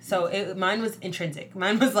 Yeah. So mine was intrinsic.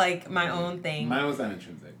 Mine was like my own thing. Mine was not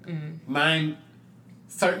intrinsic. Mm-hmm. Mine,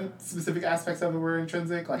 certain specific aspects of it were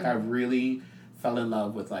intrinsic. Like, I really fell in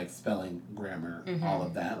love with, like, spelling, grammar, all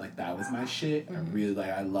of that. Like, that was my shit.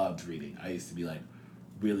 I loved reading. I used to be, like,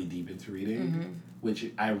 really deep into reading,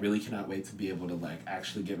 which I really cannot wait to be able to, like,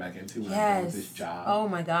 actually get back into when I'm done with this job. Oh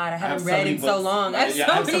my God, I haven't read in so long. I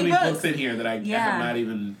have so many books in here that I have not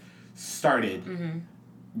even started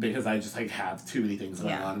because I just, like, have too many things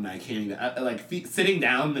going on and I can't even, sitting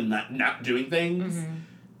down and not doing things,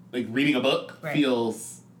 like, reading a book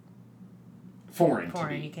feels foreign to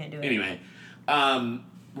me. You can't do it. Anyway, what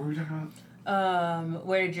were we talking about?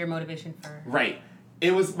 Where did your motivation for... Right.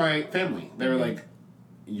 It was my family. They were like,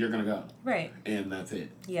 you're gonna go. Right. And that's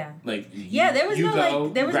it. Yeah. Like, there was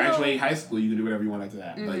graduate high school, you can do whatever you want after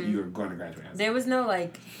that. But you're going to graduate high school. There was no,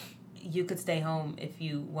 like, you could stay home if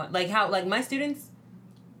you want. Like, how, like, my students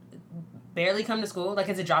barely come to school. Like,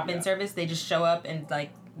 it's a drop-in service. They just show up and,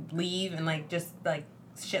 like, leave and, like, just, like,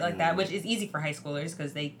 shit like that, which is easy for high schoolers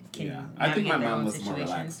because they can navigate I think my their mom own was situations.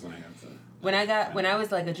 more relaxed when I got to... When I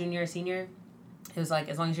was, like, a junior or senior, it was, like,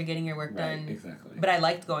 as long as you're getting your work done. Exactly. But I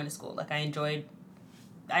liked going to school. Like, I enjoyed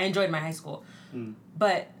my high school.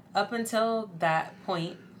 But up until that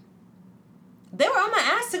point, they were on my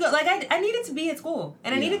ass to go. Like, I needed to be at school.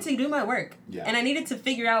 And I needed to do my work. Yeah. And I needed to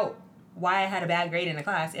figure out why I had a bad grade in a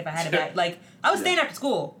class if I had a bad... Like, I was staying after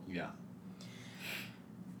school. Yeah.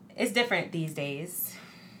 It's different these days.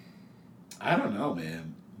 I don't know,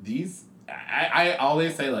 man. I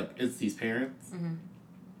always say, like, it's these parents.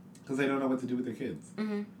 Because they don't know what to do with their kids. They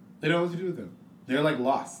don't know what to do with them. They're, like,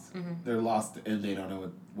 lost. They're lost and they don't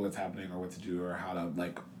know what's happening or what to do or how to,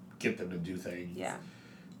 like, get them to do things. Yeah.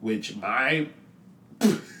 Which my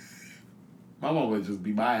mom would just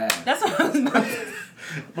be my ass. That's what I was about to say.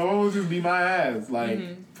 My mom would just be my ass. Like,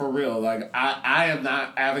 for real. Like, I am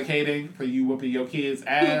not advocating for you whooping your kid's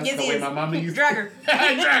ass the way my mama used to. Drag her.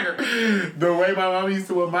 Drag her. The way my mama used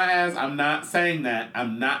to whip my ass. I'm not saying that.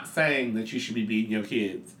 I'm not saying that you should be beating your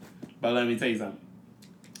kids. But let me tell you something.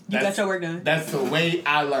 You got your work done. That's the way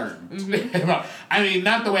I learned. I mean,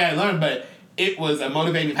 not the way I learned, but it was a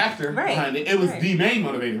motivating factor behind it. It was the main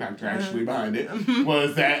motivating factor, actually, behind it,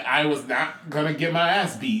 was that I was not going to get my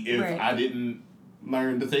ass beat if I didn't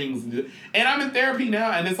learn the things. And I'm in therapy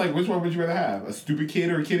now, and it's like, which one would you rather have? A stupid kid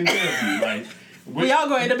or a kid in therapy? Like, we all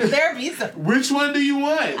going to end up in therapy. So. Which one do you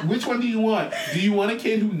want? Which one do you want? Do you want a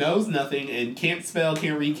kid who knows nothing and can't spell,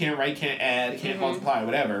 can't read, can't write, can't add, can't multiply,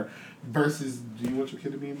 whatever, versus do you want your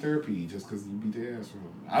kid to be in therapy just because you beat their ass for them?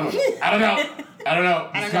 I don't know.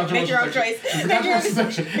 Make your own choice.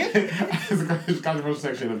 It's a controversial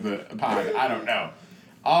section of the pod. I don't know.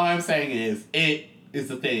 All I'm saying is it is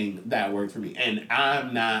the thing that worked for me. And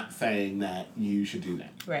I'm not saying that you should do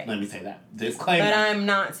that. Right. Let me say that. Disclaimer. But I'm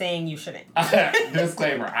not saying you shouldn't.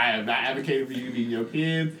 Disclaimer. I am not advocating for you to beat your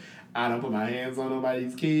kids. I don't put my hands on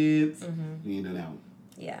nobody's kids. You know that one.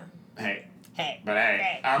 Yeah. Hey. But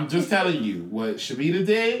hey, I'm just telling you what Shabita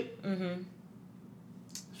did.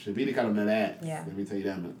 Shabita got him that ass. Yeah. Let me tell you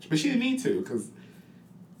that much. But she didn't need to, because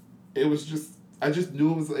it was just, I just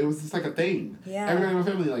knew it was just like a thing. Yeah. Everybody in my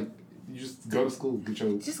family, like, you just go to school,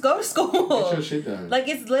 just go to school. Get your shit done. Like,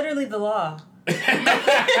 it's literally the law. It's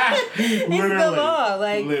the law.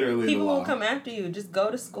 Like, literally people will come after you. Just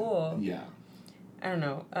go to school. Yeah. I don't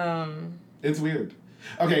know. It's weird.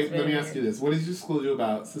 Okay, let me ask you this. What did your school do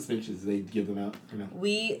about suspensions? Did they give them out or no?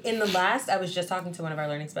 I was just talking to one of our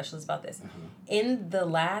learning specialists about this. In the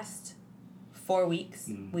last 4 weeks,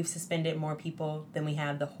 we've suspended more people than we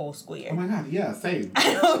have the whole school year. Oh my God, yeah, same.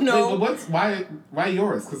 I don't know. Wait, why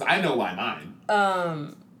yours? Because I know why mine.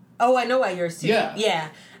 Oh, I know why yours too. Yeah. Yeah.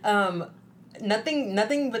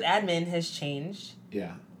 Nothing with admin has changed.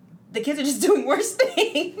 Yeah. The kids are just doing worse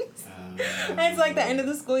things. It's like the end of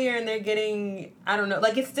the school year and they're getting, I don't know,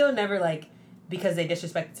 like it's still never like because they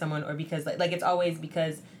disrespected someone or because like it's always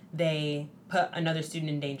because they put another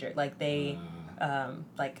student in danger. Like they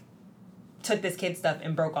like took this kid's stuff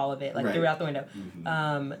and broke all of it, like threw it out the window.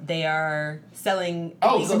 They are selling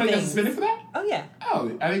illegal somebody things. got suspended for that? Oh yeah.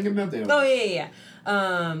 Oh, I didn't get an update on Oh yeah.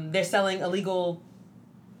 They're selling illegal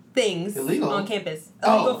things on campus.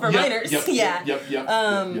 Illegal for minors.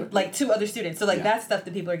 Yep. Like 2 other students. So like that's stuff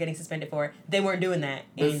that people are getting suspended for. They weren't doing that.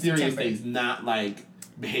 But serious things, not like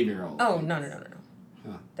behavioral. Oh, no.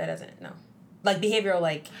 Huh. That doesn't, no. Like behavioral,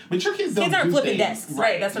 like but your kids aren't flipping desks.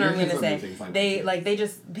 Right, that's what I'm gonna say. Like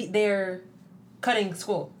they're cutting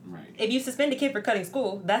school. Right. If you suspend a kid for cutting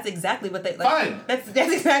school, that's exactly what they fine. That's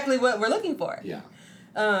exactly what we're looking for. Yeah.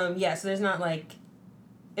 So there's not like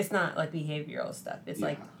it's not like behavioral stuff. It's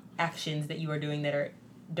like actions that you are doing that are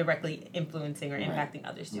directly influencing or impacting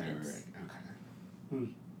other students. Right.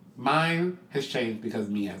 Okay. Mine has changed because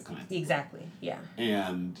Mia has come in. Exactly. Yeah.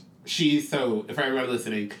 And if I remember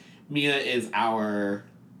listening, Mia is our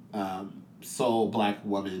sole black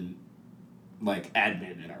woman, like,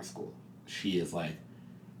 admin in our school. She is, like,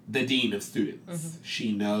 the dean of students.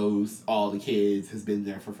 She knows all the kids, has been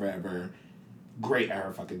there for forever. Great at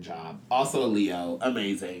her fucking job. Also a Leo.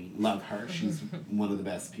 Amazing. Love her. She's one of the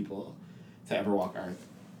best people to ever walk Earth.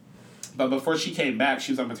 But before she came back,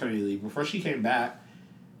 she was on maternity leave. Before she came back,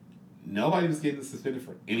 nobody was getting suspended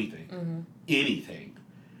for anything. Anything.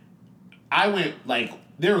 I went, like,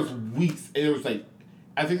 there was weeks,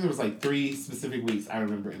 I think there was, 3 specific weeks I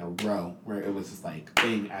remember in a row where it was just, like,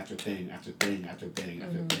 thing after thing after thing after thing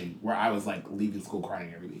after thing, where I was, like, leaving school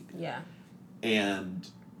crying every week. Yeah. And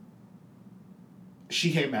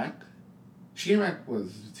she came back. She came back,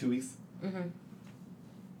 was 2 weeks?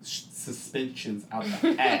 Suspensions out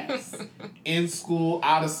the ass. In school,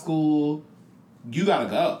 out of school, you gotta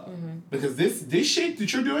go. Because this shit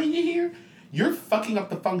that you're doing in here, you're fucking up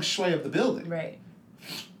the feng shui of the building. Right.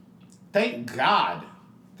 Thank God.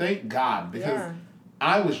 Because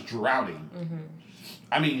I was drowning.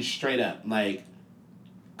 I mean, straight up. Like,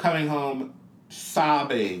 coming home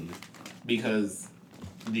sobbing because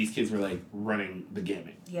these kids were like running the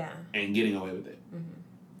gamut. Yeah. And getting away with it. Mm-hmm.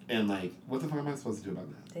 And like, what the fuck am I supposed to do about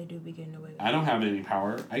that? They do be getting away with it. I don't have any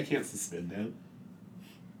power. I can't suspend them.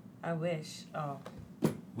 I wish. Oh.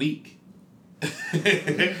 Weak.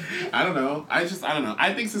 I don't know. I don't know.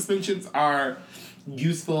 I think suspensions are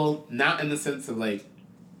useful, not in the sense of like,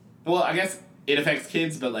 well, I guess it affects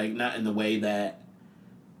kids, but like not in the way that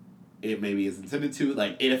it maybe is intended to.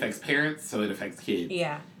 Like, it affects parents, so it affects kids.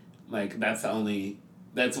 Yeah. Like, that's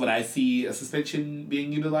what I see a suspension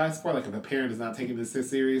being utilized for. Like, if a parent is not taking this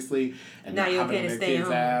seriously and now not your hopping kid on is their kid's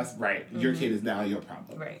staying ass, right, mm-hmm. your kid is now your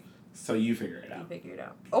problem. Right. So you figure it out. You figure it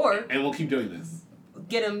out. Or... And we'll keep doing this.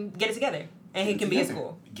 Get it together. And he can be in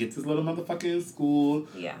school. Get this little motherfucker in school.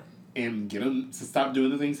 Yeah. And get him to stop doing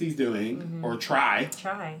the things he's doing. Mm-hmm. Or try.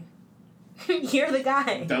 You're the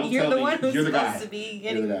guy. You're the one who's supposed to be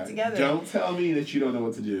getting it together. Don't tell me that you don't know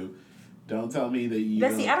what to do. Don't tell me that you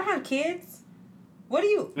Bessie, I don't have kids. What do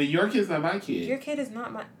you... I mean, your kid's not my kid. Your kid is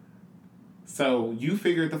not my... So, you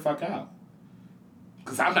figure it the fuck out.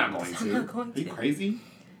 Because I'm not going to. Are you crazy?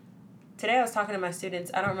 Today I was talking to my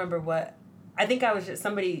students. I don't remember what... I think I was just...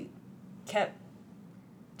 Somebody kept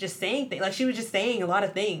just saying things. Like, she was just saying a lot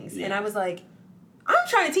of things. Yeah. And I was like, I'm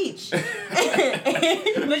trying to teach.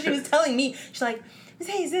 But she was telling me, she's like, Ms.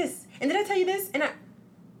 Hayes, this. And did I tell you this? And I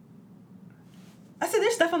said,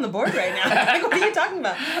 there's stuff on the board right now. Like, what are you talking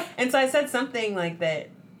about? And so I said something like that,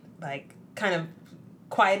 like, kind of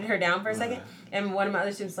quieted her down for a second. And one of my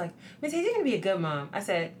other students was like, Ms. Hayes, you're going to be a good mom. I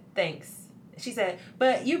said, thanks. She said,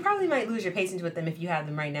 but you probably might lose your patience with them if you have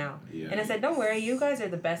them right now. Yeah. And I said, don't worry, you guys are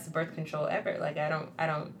the best birth control ever. Like, I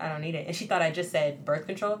don't need it. And she thought I just said birth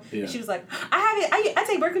control. Yeah. And she was like, I have it. I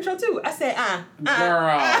take birth control too. I said,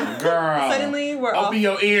 Girl. Suddenly we're off. Open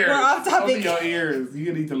your ears. We're off topic. Open your ears.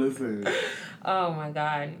 You need to listen. Oh my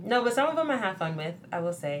God. No, but some of them I have fun with, I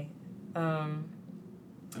will say.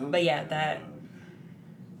 But yeah,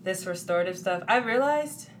 this restorative stuff, I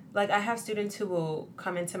realized, like, I have students who will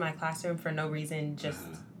come into my classroom for no reason, just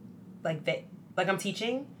like I'm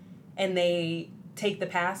teaching, and they take the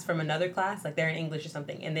pass from another class, like they're in English or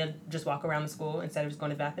something, and they'll just walk around the school instead of just going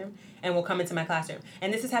to the bathroom, and will come into my classroom.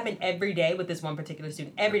 And this has happened every day with this one particular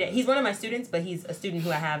student. Every day. He's one of my students, but he's a student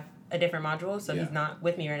who I have a different module, so he's not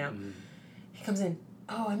with me right now. Mm-hmm. He comes in,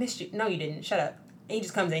 oh, I missed you. No, you didn't. Shut up. And he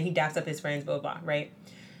just comes in, he daps up his friends, blah, blah, blah, right?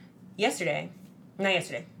 Today.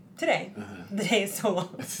 The day is so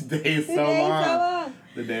long. The day is so long.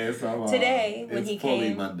 The day is so long. Today, when he came... It's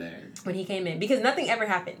fully Monday. When he came in. Because nothing ever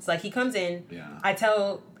happens. Like, he comes in, I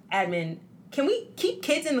tell admin, can we keep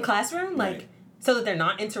kids in the classroom? Like, so that they're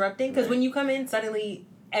not interrupting? Because when you come in, suddenly...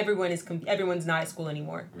 Everyone's not at school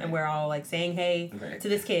anymore. Right. And we're all, like, saying hey to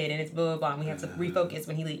this kid, and it's blah, blah, blah, and we have to refocus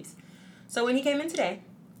when he leaves. So when he came in today,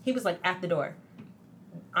 he was, like, at the door.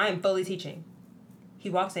 I am fully teaching. He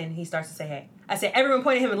walks in, he starts to say hey. I said, everyone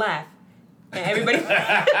point at him and laugh. And everybody...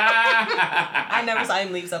 I never saw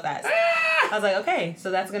him leave so fast. I was like, okay, so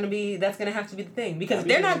that's gonna have to be the thing. Because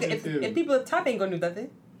they're not... If people at the top ain't gonna do nothing,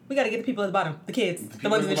 we gotta get the people at the bottom. The kids. The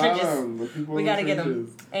ones in the trenches. We gotta get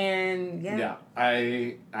them. And, yeah,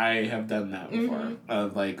 I have done that before.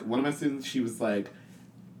 Like, one of my students, she was like...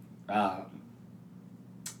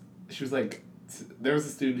 there was a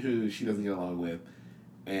student who she doesn't get along with,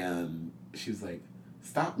 and she was like,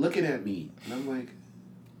 stop looking at me. And I'm like,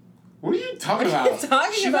 what are you talking about?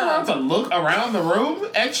 She's allowed to look around the room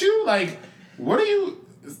at you? Like, what are you...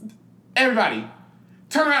 Everybody,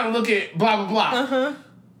 turn around and look at blah, blah, blah. Uh-huh.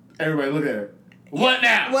 Everybody look at her. What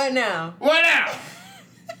now? What now? What now?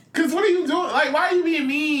 Because what are you doing? Like, why are you being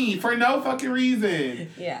mean for no fucking reason?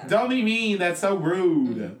 Yeah. Don't be mean. That's so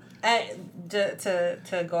rude.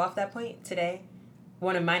 To go off that point, today,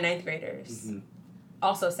 one of my 9th graders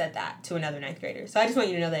also said that to another 9th grader. So I just want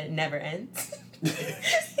you to know that it never ends. He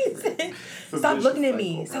said, stop looking at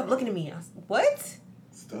me. Stop looking at me. I was, what?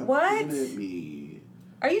 Stop looking at me.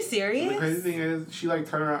 Are you serious? And the crazy thing is, she, like,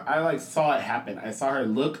 turned around. I, like, saw it happen. I saw her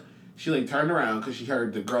look. She, like, turned around because she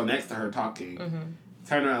heard the girl next to her talking.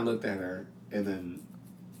 Turned around, looked at her, and then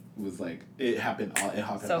was like, it happened all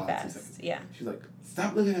so fast. 2 seconds. Yeah. She's like,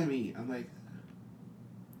 stop looking at me. I'm like,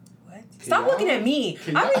 what? Stop looking at me.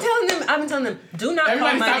 I've been telling them, do not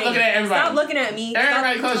everybody call my name. Looking at everybody. Stop looking at me.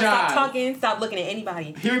 Everybody close your eyes. Stop talking. Stop looking at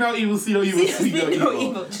anybody. Hear no evil, see no evil, speak no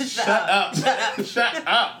evil. Just shut up. Shut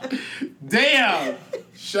up. Damn.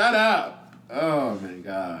 Shut up. Oh, my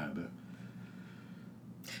God.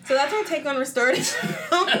 So that's our take on restorative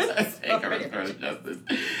justice.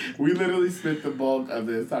 We literally spent the bulk of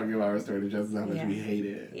this talking about restorative justice, how much we hate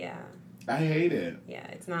it. Yeah. I hate it. Yeah,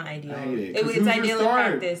 it's not ideal. I hate it. It's ideal in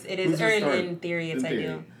practice. It is, or in theory, it's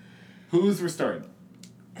ideal. Who's restored?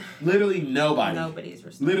 Literally nobody. Nobody's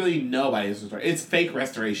restored. Literally nobody's restored. It's fake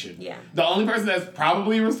restoration. Yeah. The only person that's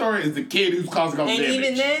probably restored is the kid who's causing all the damage. And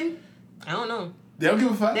even then, I don't know. They don't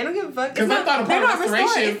give a fuck. They don't give a fuck. Because I thought a part of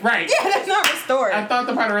restoration, right? Yeah, that's not restored. I thought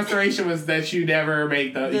the part of restoration was that you never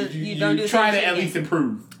make you don't do try to at least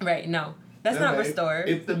improve. Right? No, that's not restored.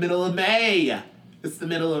 It's the middle of May. It's the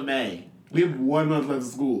middle of May. We have 1 month left of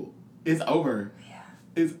school. It's over. Yeah.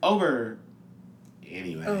 It's over.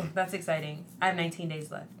 Anyway. Oh, that's exciting. I have 19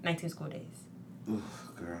 days left. 19 school days. Ooh,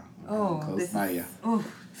 girl. Oh, close by you. Oh.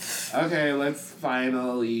 Okay, let's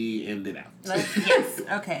finally end it out. Yes.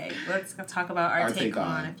 Okay. Let's talk about our take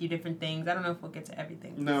on a few different things. I don't know if we'll get to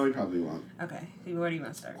everything. No, we probably won't. Okay. So where do you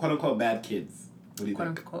want to start? Quote unquote bad kids. What do you think? Quote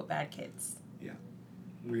unquote bad kids. Yeah.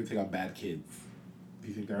 We're gonna take on bad kids. Do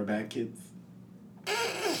you think there are bad kids?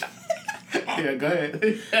 Yeah, go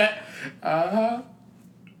ahead.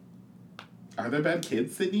 Are there bad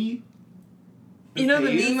kids, Sydney? You know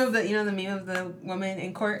the meme of the woman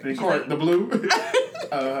in court. In court, like, the blue.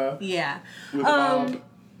 Yeah. With the mom.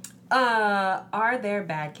 Are there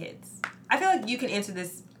bad kids? I feel like you can answer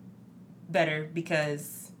this better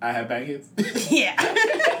because I have bad kids. Yeah.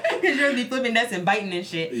 Because you're gonna be flipping nuts and biting and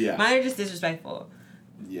shit. Yeah. Mine are just disrespectful.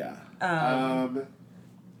 Yeah.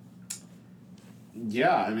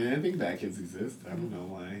 Yeah, I mean, I think bad kids exist. I don't know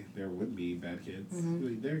why there would be bad kids. Mm-hmm.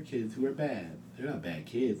 Like, there are kids who are bad. They're not bad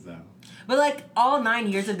kids, though. But, like, all 9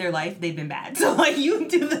 years of their life, they've been bad. So, like, you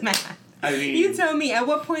do the math. I mean... You tell me, at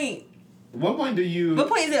what point... What point do you... What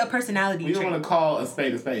point is it a personality trait? We don't want to call a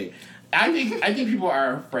spade a spade. I think people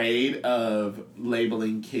are afraid of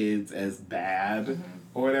labeling kids as bad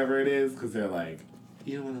or whatever it is because they're like,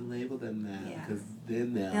 you don't want to label them that because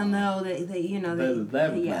then they'll know that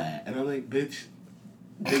blah. And I'm like, bitch...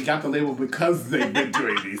 They got the label because they've been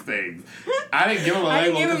doing these things. I didn't give them a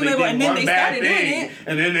label because they did one bad thing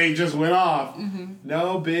and then they just went off. Mm-hmm.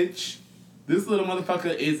 No, bitch. This little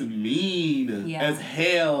motherfucker is mean as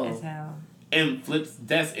hell. And flips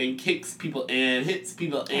desks and kicks people and hits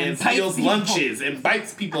people and steals lunches and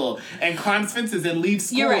bites people and climbs fences and leaves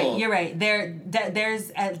school. You're right.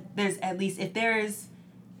 There's at least if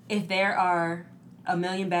there are a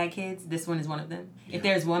million bad kids, this one is one of them. Yeah. If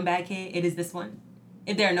there's one bad kid, it is this one.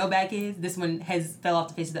 If there are no bad kids, this one has fell off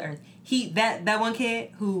the face of the earth. That one kid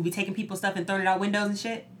who be taking people's stuff and throwing it out windows and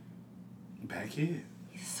shit. Bad kid.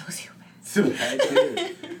 He's a sociopath. It's a bad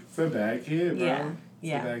kid. It's a bad kid, bro.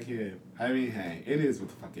 Yeah. It's a bad kid. I mean, hey, it is what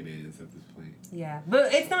the fuck it is at this point. Yeah,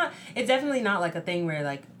 but it's definitely not like a thing where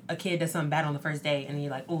like a kid does something bad on the first day and you're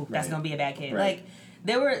like, oh, that's gonna be a bad kid. Right. Like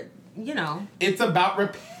there were, you know. It's about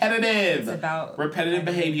repetitive. It's about repetitive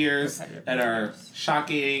behaviors that are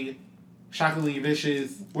shocking. Shockingly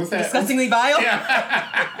vicious. What's that? Disgustingly vile? Yeah.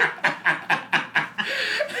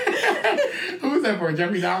 Who was that for?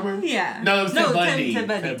 Jeffrey Dahmer? Yeah. No, it was Ted Bundy.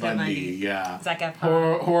 Ted Bundy. Yeah. Zac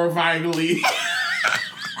Efron. Horrifyingly.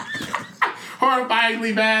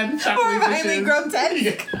 Horrifyingly bad. Horrifyingly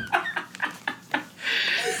grotesque.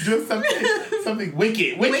 Just something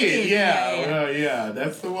wicked. Wicked. Yeah.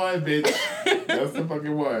 That's the one, bitch. That's the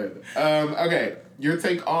fucking one. Okay. Your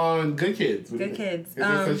take on good kids. Good kids. Is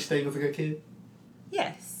there such thing as a good kid?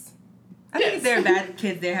 Yes. I think if they're bad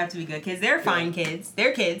kids, they have to be good kids. They're fine kids.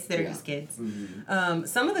 They're kids. They're just kids. Mm-hmm.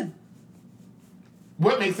 Some of the...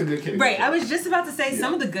 What makes a good kid? Right. I was just about to say,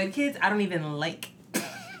 some of the good kids, I don't even like.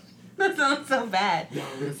 That sounds so bad. No,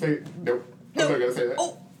 I'm going to say... Nope. I'm not going to say that.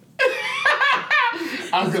 Oh.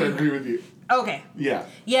 I was going to agree with you. Okay. Yeah.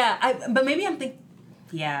 Yeah, but maybe I'm thinking...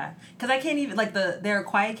 Yeah. Because I can't even... Like, there are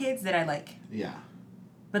quiet kids that I like. Yeah.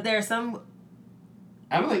 But there are some...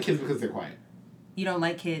 I don't like kids because they're quiet. You don't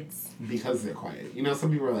like kids? Because they're quiet. You know, some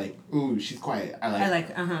people are like, ooh, she's quiet. I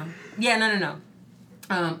like Yeah, no.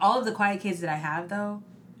 All of the quiet kids that I have, though,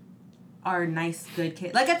 are nice, good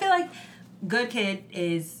kids. Like, I feel like good kid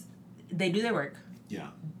is... They do their work. Yeah.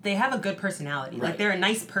 They have a good personality. Right. Like, they're a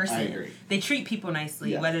nice person. I agree. They treat people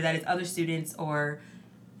nicely, whether that is other students or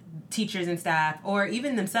teachers and staff or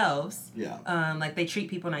even themselves. Yeah. Like, they treat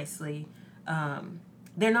people nicely.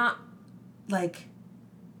 They're not, like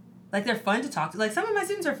they're fun to talk to. Like, some of my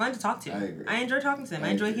students are fun to talk to. I agree. I enjoy talking to them. I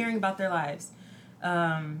enjoy hearing about their lives.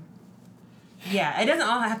 Yeah, it doesn't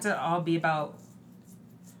all have to all be about...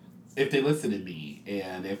 If they listen to me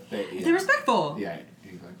and if they... If they're respectful. Yeah,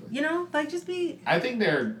 exactly. You know? Like, just be... I think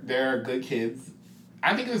they're good kids.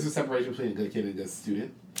 I think there's a separation between a good kid and a good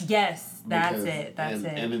student. Yes, that's it.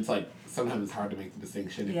 And it's like, sometimes it's hard to make the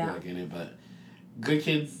distinction if you're like in it, but good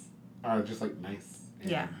kids are just like nice.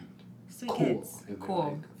 And Sweet kids. And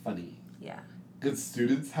cool. Like, funny. Yeah. Good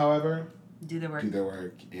students, however, do their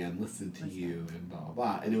work and listen to you and blah, blah,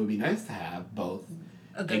 blah. And it would be nice to have both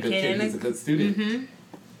a good kid who's a good student. Mm-hmm.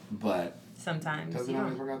 But sometimes doesn't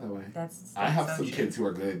always work out that way. That's I have so some true. kids who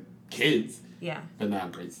are good kids. Yeah. But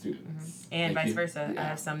not great students. Mm-hmm. And vice versa. I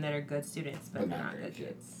have some that are good students, but they're not good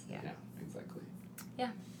kids. Yeah, exactly. Yeah.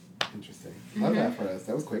 Interesting. Love that for us.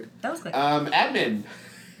 That was quick. Admin.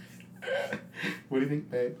 What do you think,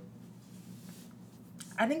 babe?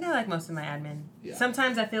 I think I like most of my admin. Yeah.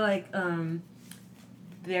 Sometimes I feel like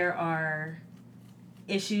there are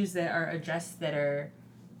issues that are addressed or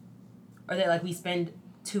that like we spend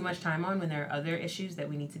too much time on when there are other issues that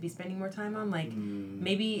we need to be spending more time on. Like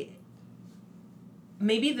maybe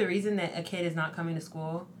the reason that a kid is not coming to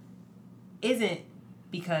school isn't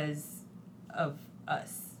because of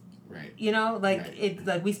us. Right. You know, like it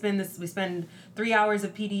like we spend 3 hours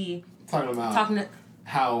of PD talking to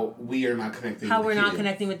how we are not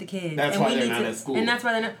connecting with the kids. That's why they're not at school. And that's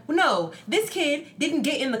why they're not... No, this kid didn't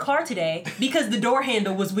get in the car today because the door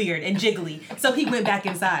handle was weird and jiggly, so he went back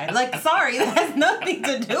inside. Like, sorry, that has nothing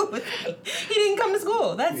to do with me. He didn't come to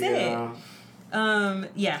school. That's it.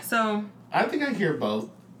 So... I think I hear both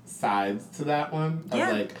sides to that one. Of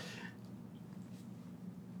like...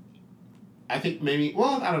 I think maybe...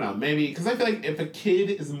 Well, I don't know. Maybe... Because I feel like if a kid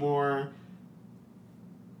is more...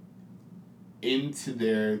 into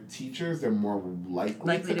their teachers, they're more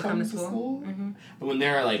likely to come to school. Mm-hmm. But when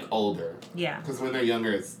they're like older, because when they're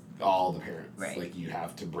younger, it's all the parents. Right. Like you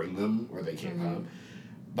have to bring them or they can't come.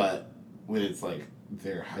 But when it's like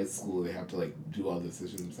they're high school, they have to like do all the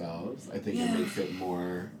decisions themselves. I think it makes it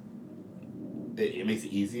more. It makes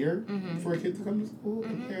it easier for a kid to come to school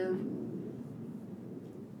if they're.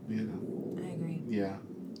 You know. I agree. Yeah,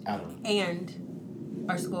 I don't know. And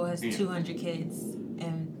our school has 200 kids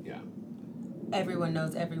and. Everyone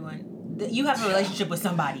knows everyone. You have a relationship with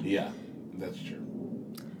somebody. Yeah, that's true.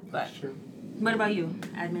 That's true. What about you,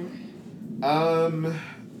 admin?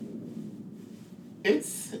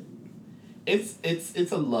 It's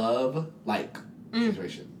a love-like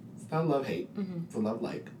situation. It's not love-hate. It's a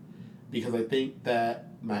love-like. Because I think that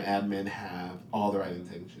my admin have all the right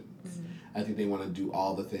intentions. I think they want to do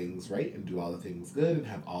all the things right and do all the things good and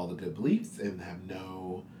have all the good beliefs and have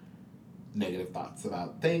no negative thoughts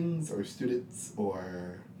about things or students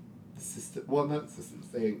or the system. Well, not systems.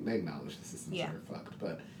 They acknowledge the systems are fucked,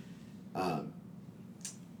 but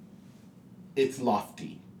it's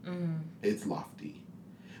lofty. It's lofty.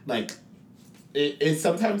 Like, it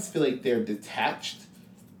sometimes feel like they're detached.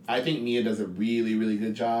 I think Mia does a really, really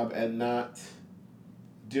good job at not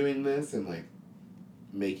doing this and, like,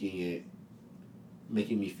 making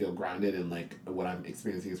me feel grounded and like what I'm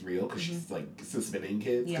experiencing is real because she's like suspending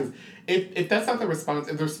kids. Because if that's not the response,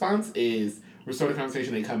 if the response is restore the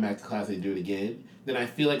conversation, they come back to class, they do it again, then I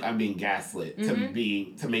feel like I'm being gaslit to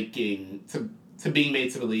being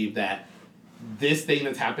made to believe that this thing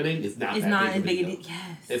that's happening is not that big of a deal.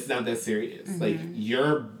 Yes. It's not that serious. Like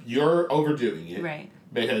you're overdoing it. Right.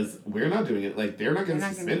 Because we're not doing it. Like, they're not going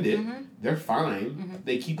to suspend it. They're fine.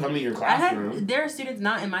 They keep coming to your classroom. There are students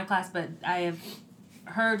not in my class, but I have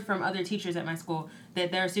heard from other teachers at my school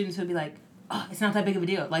that there are students who would be like, oh, it's not that big of a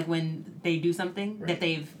deal. Like, when they do something that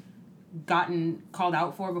they've gotten called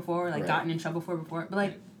out for before, like, gotten in trouble for before. But,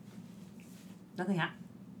 like, nothing happened.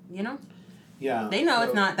 You know? Yeah. They know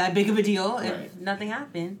it's not that big of a deal if nothing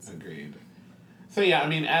happens. Agreed. So, yeah, I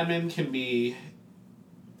mean, admin can be...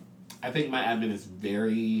 I think my admin is they're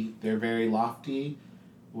very lofty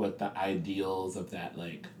with the ideals of that,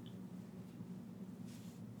 like,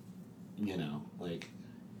 you know, like,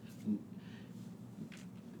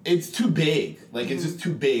 it's too big. Like, it's just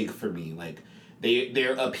too big for me. Like,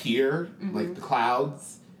 they're up here, like the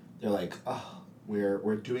clouds. They're like, oh,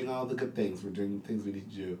 we're doing all the good things. We're doing things we need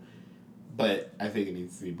to do. But I think it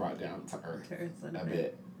needs to be brought down to earth a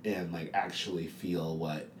bit and, like, actually feel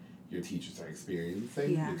what your teachers are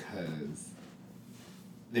experiencing because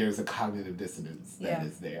there's a cognitive dissonance that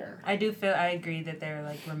is there. I agree that they're,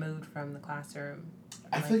 like, removed from the classroom.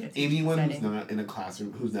 I feel like anyone who's not in a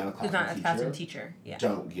classroom, who's not a classroom teacher,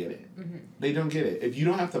 don't get it. They don't get it. If you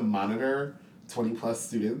don't have to monitor 20 plus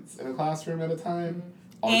students in a classroom at a time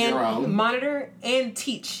on your own. Monitor and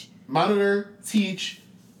teach. Monitor, teach,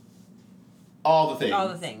 all the things. All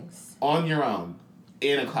the things. On your own,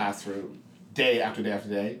 in a classroom, day after day after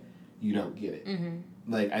day, you don't get it.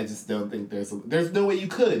 Like, I just don't think there's no way you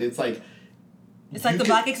could. It's like... It's like the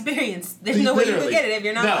Black experience. There's no way you can get it if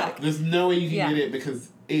you're not Black. There's no way you can get it because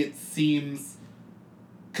it seems...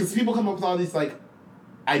 Because people come up with all these, like,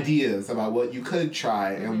 ideas about what you could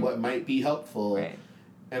try and what might be helpful. Right.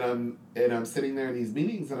 And I'm sitting there in these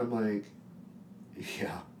meetings and I'm like,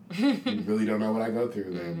 yeah, you really don't know what I go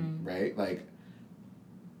through then, right? Like,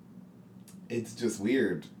 it's just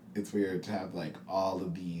weird. it's weird to have, like, all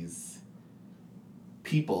of these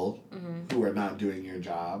people who are not doing your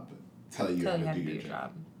job tell you how to do your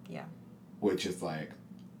job. Yeah. Which is like,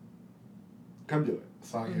 come do it.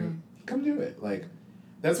 So come do it. Like,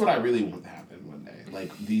 that's what I really want to happen one day.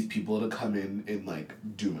 Like, these people to come in and, like,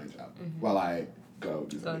 do my job while I go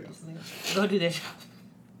do something else. Go do their job.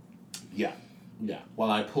 Yeah. Yeah.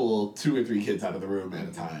 While I pull 2 or 3 kids out of the room at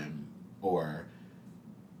a time, or,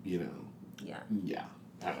 you know. Yeah. Yeah.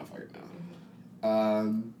 I don't know if I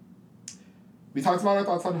know. We talked about our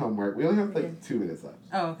thoughts on homework. We only have, like, 2 minutes left.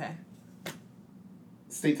 Oh, okay.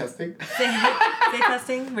 State testing. State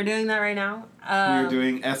testing. We're doing that right now. We're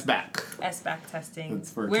doing SBAC. SBAC testing.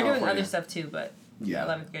 That's for We're California. doing other stuff too, but yeah.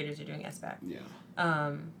 11th graders are doing SBAC.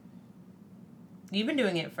 Yeah. You've been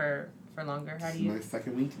doing it for longer. How do you? It's my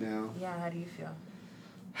 2nd week now. Yeah. How do you feel?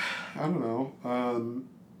 I don't know.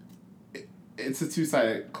 It's a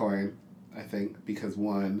 2-sided coin, I think, because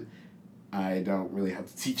one, I don't really have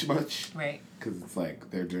to teach much. Right. Because it's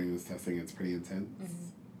like they're doing this testing. It's pretty intense.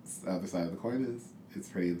 The other side of the coin is it's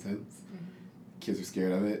pretty intense. Kids are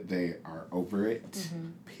scared of it. They are over it.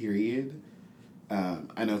 Period.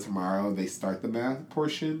 I know tomorrow they start the math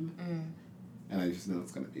portion, and I just know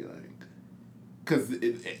it's gonna be like, because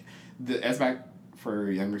the SBAC for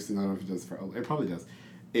younger students, I don't know if it does for older. It probably does.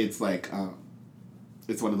 It's like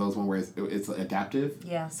it's one of those where it's adaptive.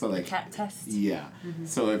 Yeah. So like CAT test. Yeah.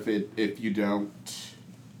 So if you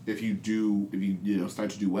start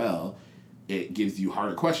to do well, it gives you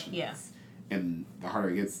harder questions. Yeah. And the harder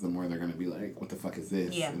it gets, the more they're going to be like, what the fuck is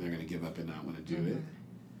this? Yeah. And they're going to give up and not want to do it.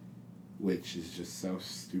 Which is just so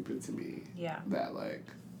stupid to me. Yeah. That, like,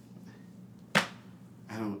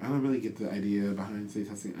 I don't really get the idea behind state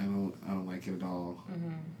testing. I don't like it at all.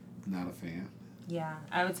 Not a fan. Yeah.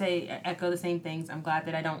 I would say echo the same things. I'm glad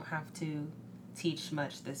that I don't have to teach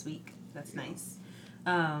much this week. That's nice.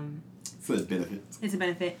 So it's a benefit. It's a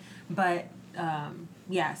benefit. But,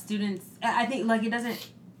 yeah, students, I think, like, it doesn't...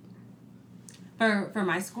 For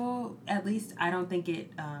my school, at least, I don't think it,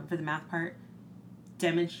 for the math part,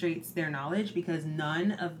 demonstrates their knowledge, because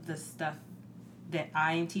none of the stuff that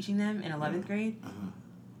I am teaching them in 11th grade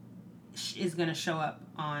is going to show up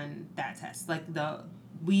on that test. Like,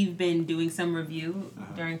 we've been doing some review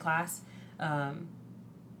during class to,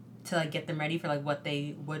 like, get them ready for, like, what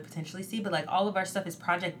they would potentially see. But, like, all of our stuff is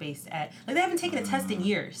project-based like, they haven't taken a test in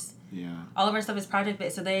years. Yeah. All of our stuff is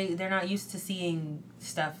project-based, so they're not used to seeing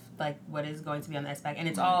stuff like what is going to be on the SBAC. And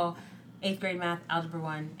it's all 8th grade math, algebra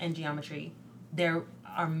 1, and geometry.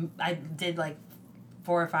 I did like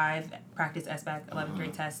 4 or 5 practice SBAC 11th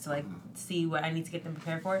grade tests to like see what I need to get them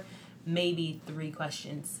prepared for. Maybe 3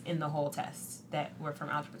 questions in the whole test that were from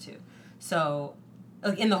algebra 2. So,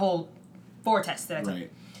 like, in the whole 4 tests that I took.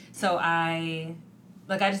 Right. So I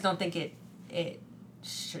just don't think it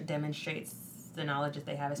demonstrates the knowledge that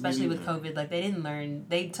they have, especially with COVID. Like, they didn't learn,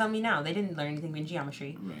 they tell me now, they didn't learn anything in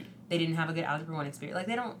geometry. Right. They didn't have a good algebra 1 experience. Like,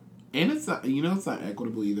 they don't... And it's not, it's not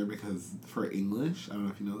equitable either, because for English, I don't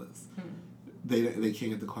know if you know this, they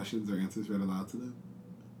can't get the questions or answers read aloud to them.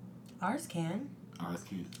 Ours can. Ours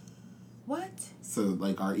can't. What? So,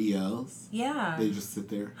 like, our ELs, yeah, they just sit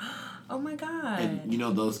there. Oh my god. And,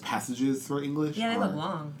 those passages for English they look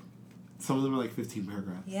long. Some of them are like 15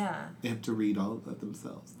 paragraphs. Yeah. They have to read all of that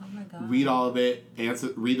themselves. Oh my god. Read all of it,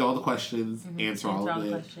 read all the questions, answer all of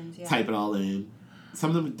it, type it all in.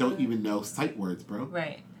 Some of them don't even know sight words, bro.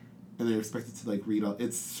 Right. And they're expected to, like, read all...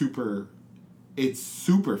 It's super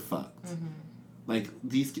fucked. Like,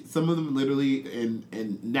 some of them literally...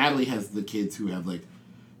 And Natalie has the kids who have, like...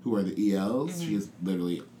 Who are the ELs. She has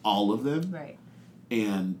literally all of them. Right.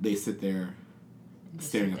 And they sit there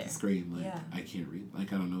staring at the screen like, I can't read.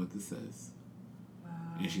 Like, I don't know what this says. Wow.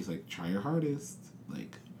 And she's like, try your hardest.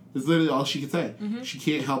 Like, it's literally all she can say. She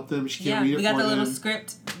can't help them. She can't read it for them. We got the little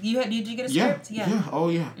script. Did you get a script? Yeah. Oh,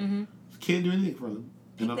 yeah. Can't do anything for them.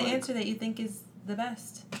 Pick the answer that you think is the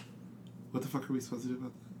best. What the fuck are we supposed to do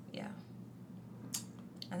about that? Yeah.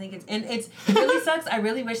 I think it really sucks. I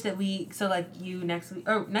really wish that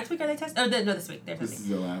next week are they testing? Oh, no, this week they're testing. This is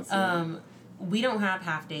the last one. We don't have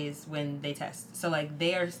half days when they test. So, like,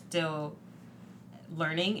 they are still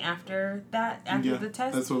learning after the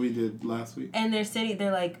test. That's what we did last week. And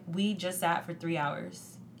they're like, we just sat for 3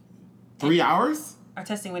 hours. 3 hours? Our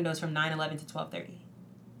testing window is from 9:11 to 12:30.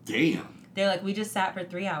 Damn. They're like, we just sat for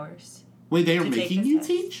 3 hours. Wait, they were making you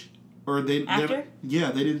teach? Or they... After?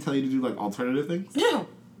 Yeah, they didn't tell you to do, like, alternative things? No.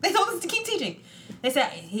 They told us to keep teaching. They said,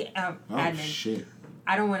 admin, shit.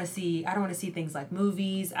 I don't want to see things like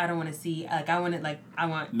movies. I don't want to see, like, I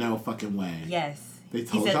want... No fucking way. Yes. They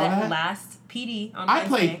told he said y'all that? Last PD on Wednesday. I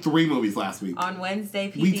played 3 movies last week. On Wednesday,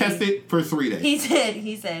 PD. We tested for 3 days.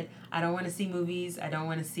 He said, I don't want to see movies. I don't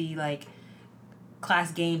want to see, like,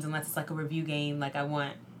 class games unless it's, like, a review game. Like, I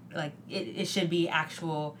want, like, it should be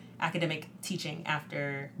actual academic teaching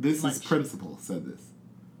after This lunch. is principal said this.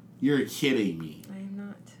 You're kidding me. I am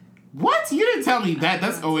not. What? You didn't tell me that.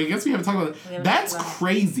 I guess we haven't talked about that. That's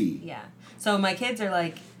crazy. Yeah. So my kids are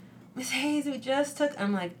like, Miss Hayes, we just took...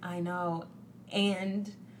 I'm like, I know. And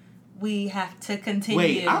we have to continue.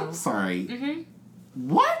 Wait, I'm sorry. Mm-hmm.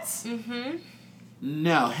 What? Mm-hmm.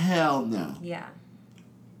 No, hell no. Yeah.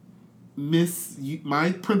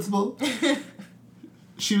 My principal,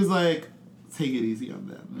 she was like, take it easy on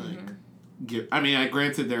them. Like,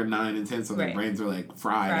 granted they're 9 and 10, so their brains are like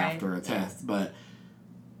fried after a test, but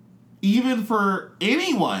even for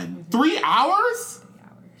anyone, 3 hours?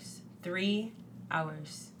 3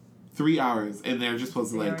 hours. 3 hours, and they're just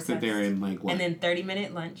supposed to like sit there and like what? And then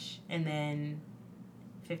 30-minute lunch, and then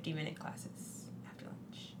 50-minute classes after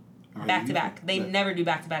lunch. Back to back. They never do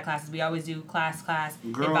back to back classes. We always do class,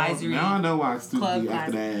 Girl, advisory. Now I know why students be class.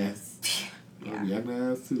 acting ass. Yeah. Be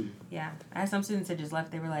acting ass too. Yeah. I had some students that just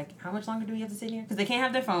left. They were like, how much longer do we have to sit here? Because they can't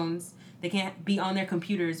have their phones. They can't be on their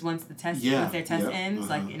computers once their test ends.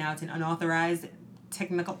 Like, now it's an unauthorized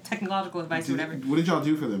technological advice or whatever. What did y'all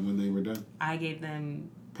do for them when they were done? I gave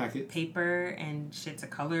them packets, paper and shit to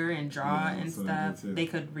color and draw and stuff. They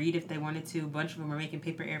could read if they wanted to. A bunch of them were making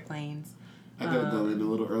paper airplanes. I gotta go in a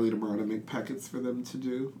little early tomorrow to make packets for them to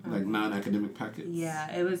do, like non-academic packets. Yeah,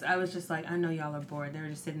 I was just like, I know y'all are bored. They were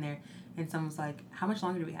just sitting there, and someone was like, how much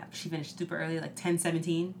longer do we have? She finished super early, like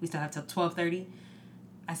 10:17. We still have till 12:30.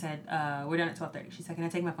 I said, we're done at 12:30. She said, can I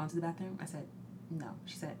take my phone to the bathroom? I said, no.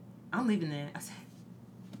 She said, I'm leaving then. I said,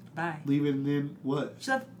 bye. Leaving then what?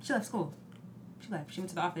 She left school. She left. She went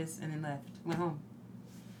to the office and then left. Went home.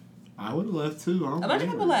 I would have left too. A bunch of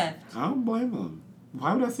people left. I don't blame them.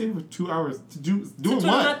 Why would I stay for 2 hours to doing what?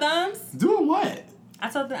 My thumbs? Doing what? I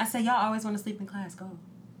told them. I said, y'all always want to sleep in class. Go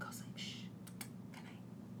sleep. Shh.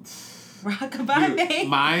 Good night. Rock goodbye, babe.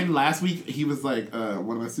 Mine last week. He was like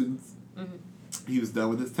one of my students. Mm-hmm. He was done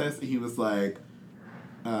with his test. And he was like,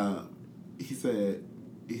 he said,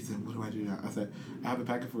 what do I do now? I said, I have a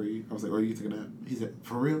packet for you. I was like, you take a nap? He said,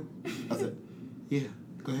 for real? I said, yeah,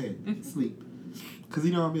 go ahead, sleep. Because,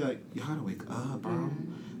 I'll be like, you gotta wake up, bro.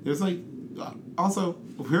 There's like, also,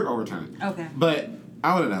 we're overtime. Okay. But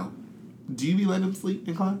I want to know, do you be letting them sleep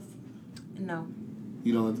in class? No.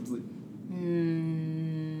 You don't let them sleep?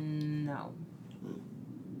 No.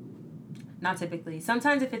 Not typically.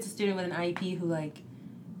 Sometimes if it's a student with an IEP who, like,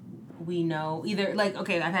 we know, either, like,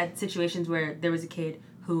 okay, I've had situations where there was a kid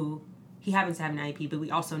who, he happens to have an IEP, but we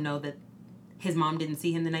also know that his mom didn't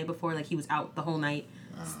see him the night before. Like, he was out the whole night,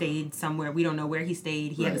 stayed somewhere. We don't know where he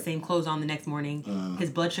stayed. He had the same clothes on the next morning.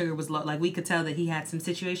 His blood sugar was low. Like, we could tell that he had some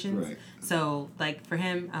situations. Right. So, like, for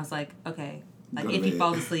him, I was like, okay. Like, if he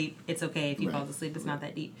falls asleep, it's okay. If he falls asleep, it's not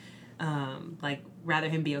that deep. Like, rather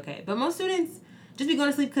him be okay. But most students just be going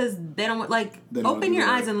to sleep because they don't want, like, open your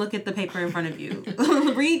eyes and look at the paper in front of you.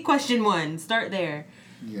 Read question 1. Start there.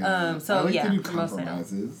 Yeah. So, I like yeah. to do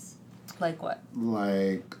compromises. Like what?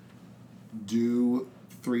 Like, do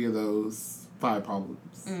 3 of those 5 problems.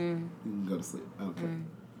 You can go to sleep. I don't care.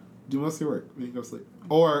 Do most of your work. You can go to sleep.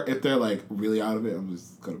 Or if they're like really out of it, I'm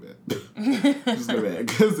just go to bed. Just go to bed.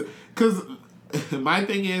 Because my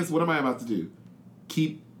thing is, what am I about to do?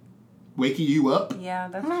 Keep waking you up? Yeah,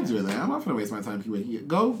 that's I'm not doing that. I'm not going to waste my time keep waking you up.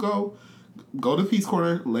 Go to Peace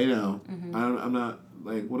Corner, lay down. I'm not,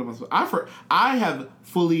 like, what am I supposed to... I have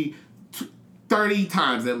fully 30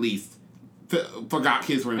 times at least forgot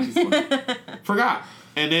kids were in Peace Corner. Forgot.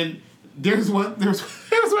 And then there was one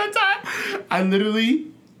time I literally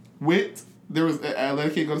went. I let a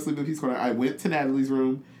kid go to sleep in Peace Corner. I went to Natalie's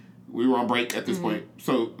room. We were on break at this point,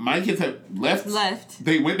 so my kids had left.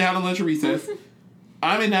 They went down to lunch or recess.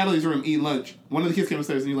 I'm in Natalie's room eating lunch. One of the kids came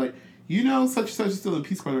upstairs and he's like, such and such is still in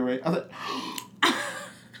Peace Corner, right? I was like,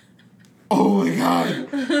 oh my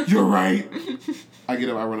god, you're right. I get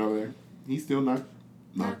up, I run over there. He's still knocked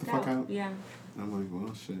the fuck out. Yeah. I'm like,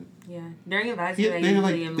 well, shit. Yeah. During advisory,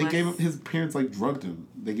 they gave him, his parents, like, drugged him.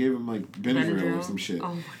 They gave him, like, Benadryl or some shit.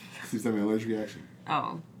 Oh, my God. He's having an allergic reaction.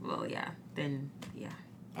 Oh, well, yeah. Then, yeah.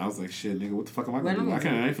 I was like, shit, nigga, what the fuck am I going to do? I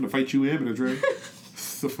ain't finna fight you in Benadryl.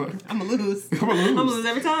 The fuck? I'm going to lose. I'm going to lose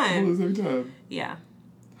every time. Yeah.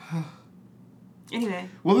 Anyway.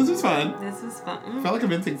 Well, this was fun. Felt like a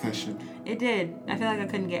venting session. It did. I feel like I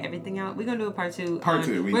couldn't get everything out. We're going to do a part 2.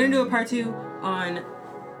 We're going to do a part 2 on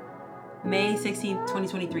May 16th,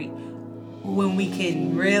 2023. When we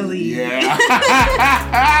can really... Yeah.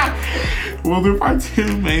 We'll do part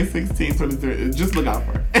 2 May 16th, 23rd. Just look out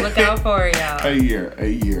for it. Look out for it, y'all. A year.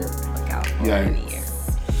 Look out for it in a year.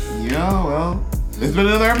 Yeah, well, it's been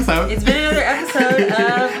another episode. It's been another episode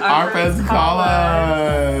of Our Friends Call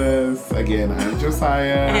Us. Again, I'm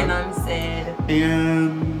Josiah. And I'm Sid.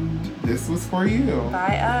 And this was for you.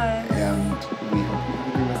 By us. And we hope you have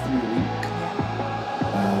a good rest of your week.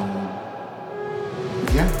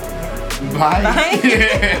 Yeah. Bye.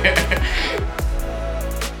 Bye.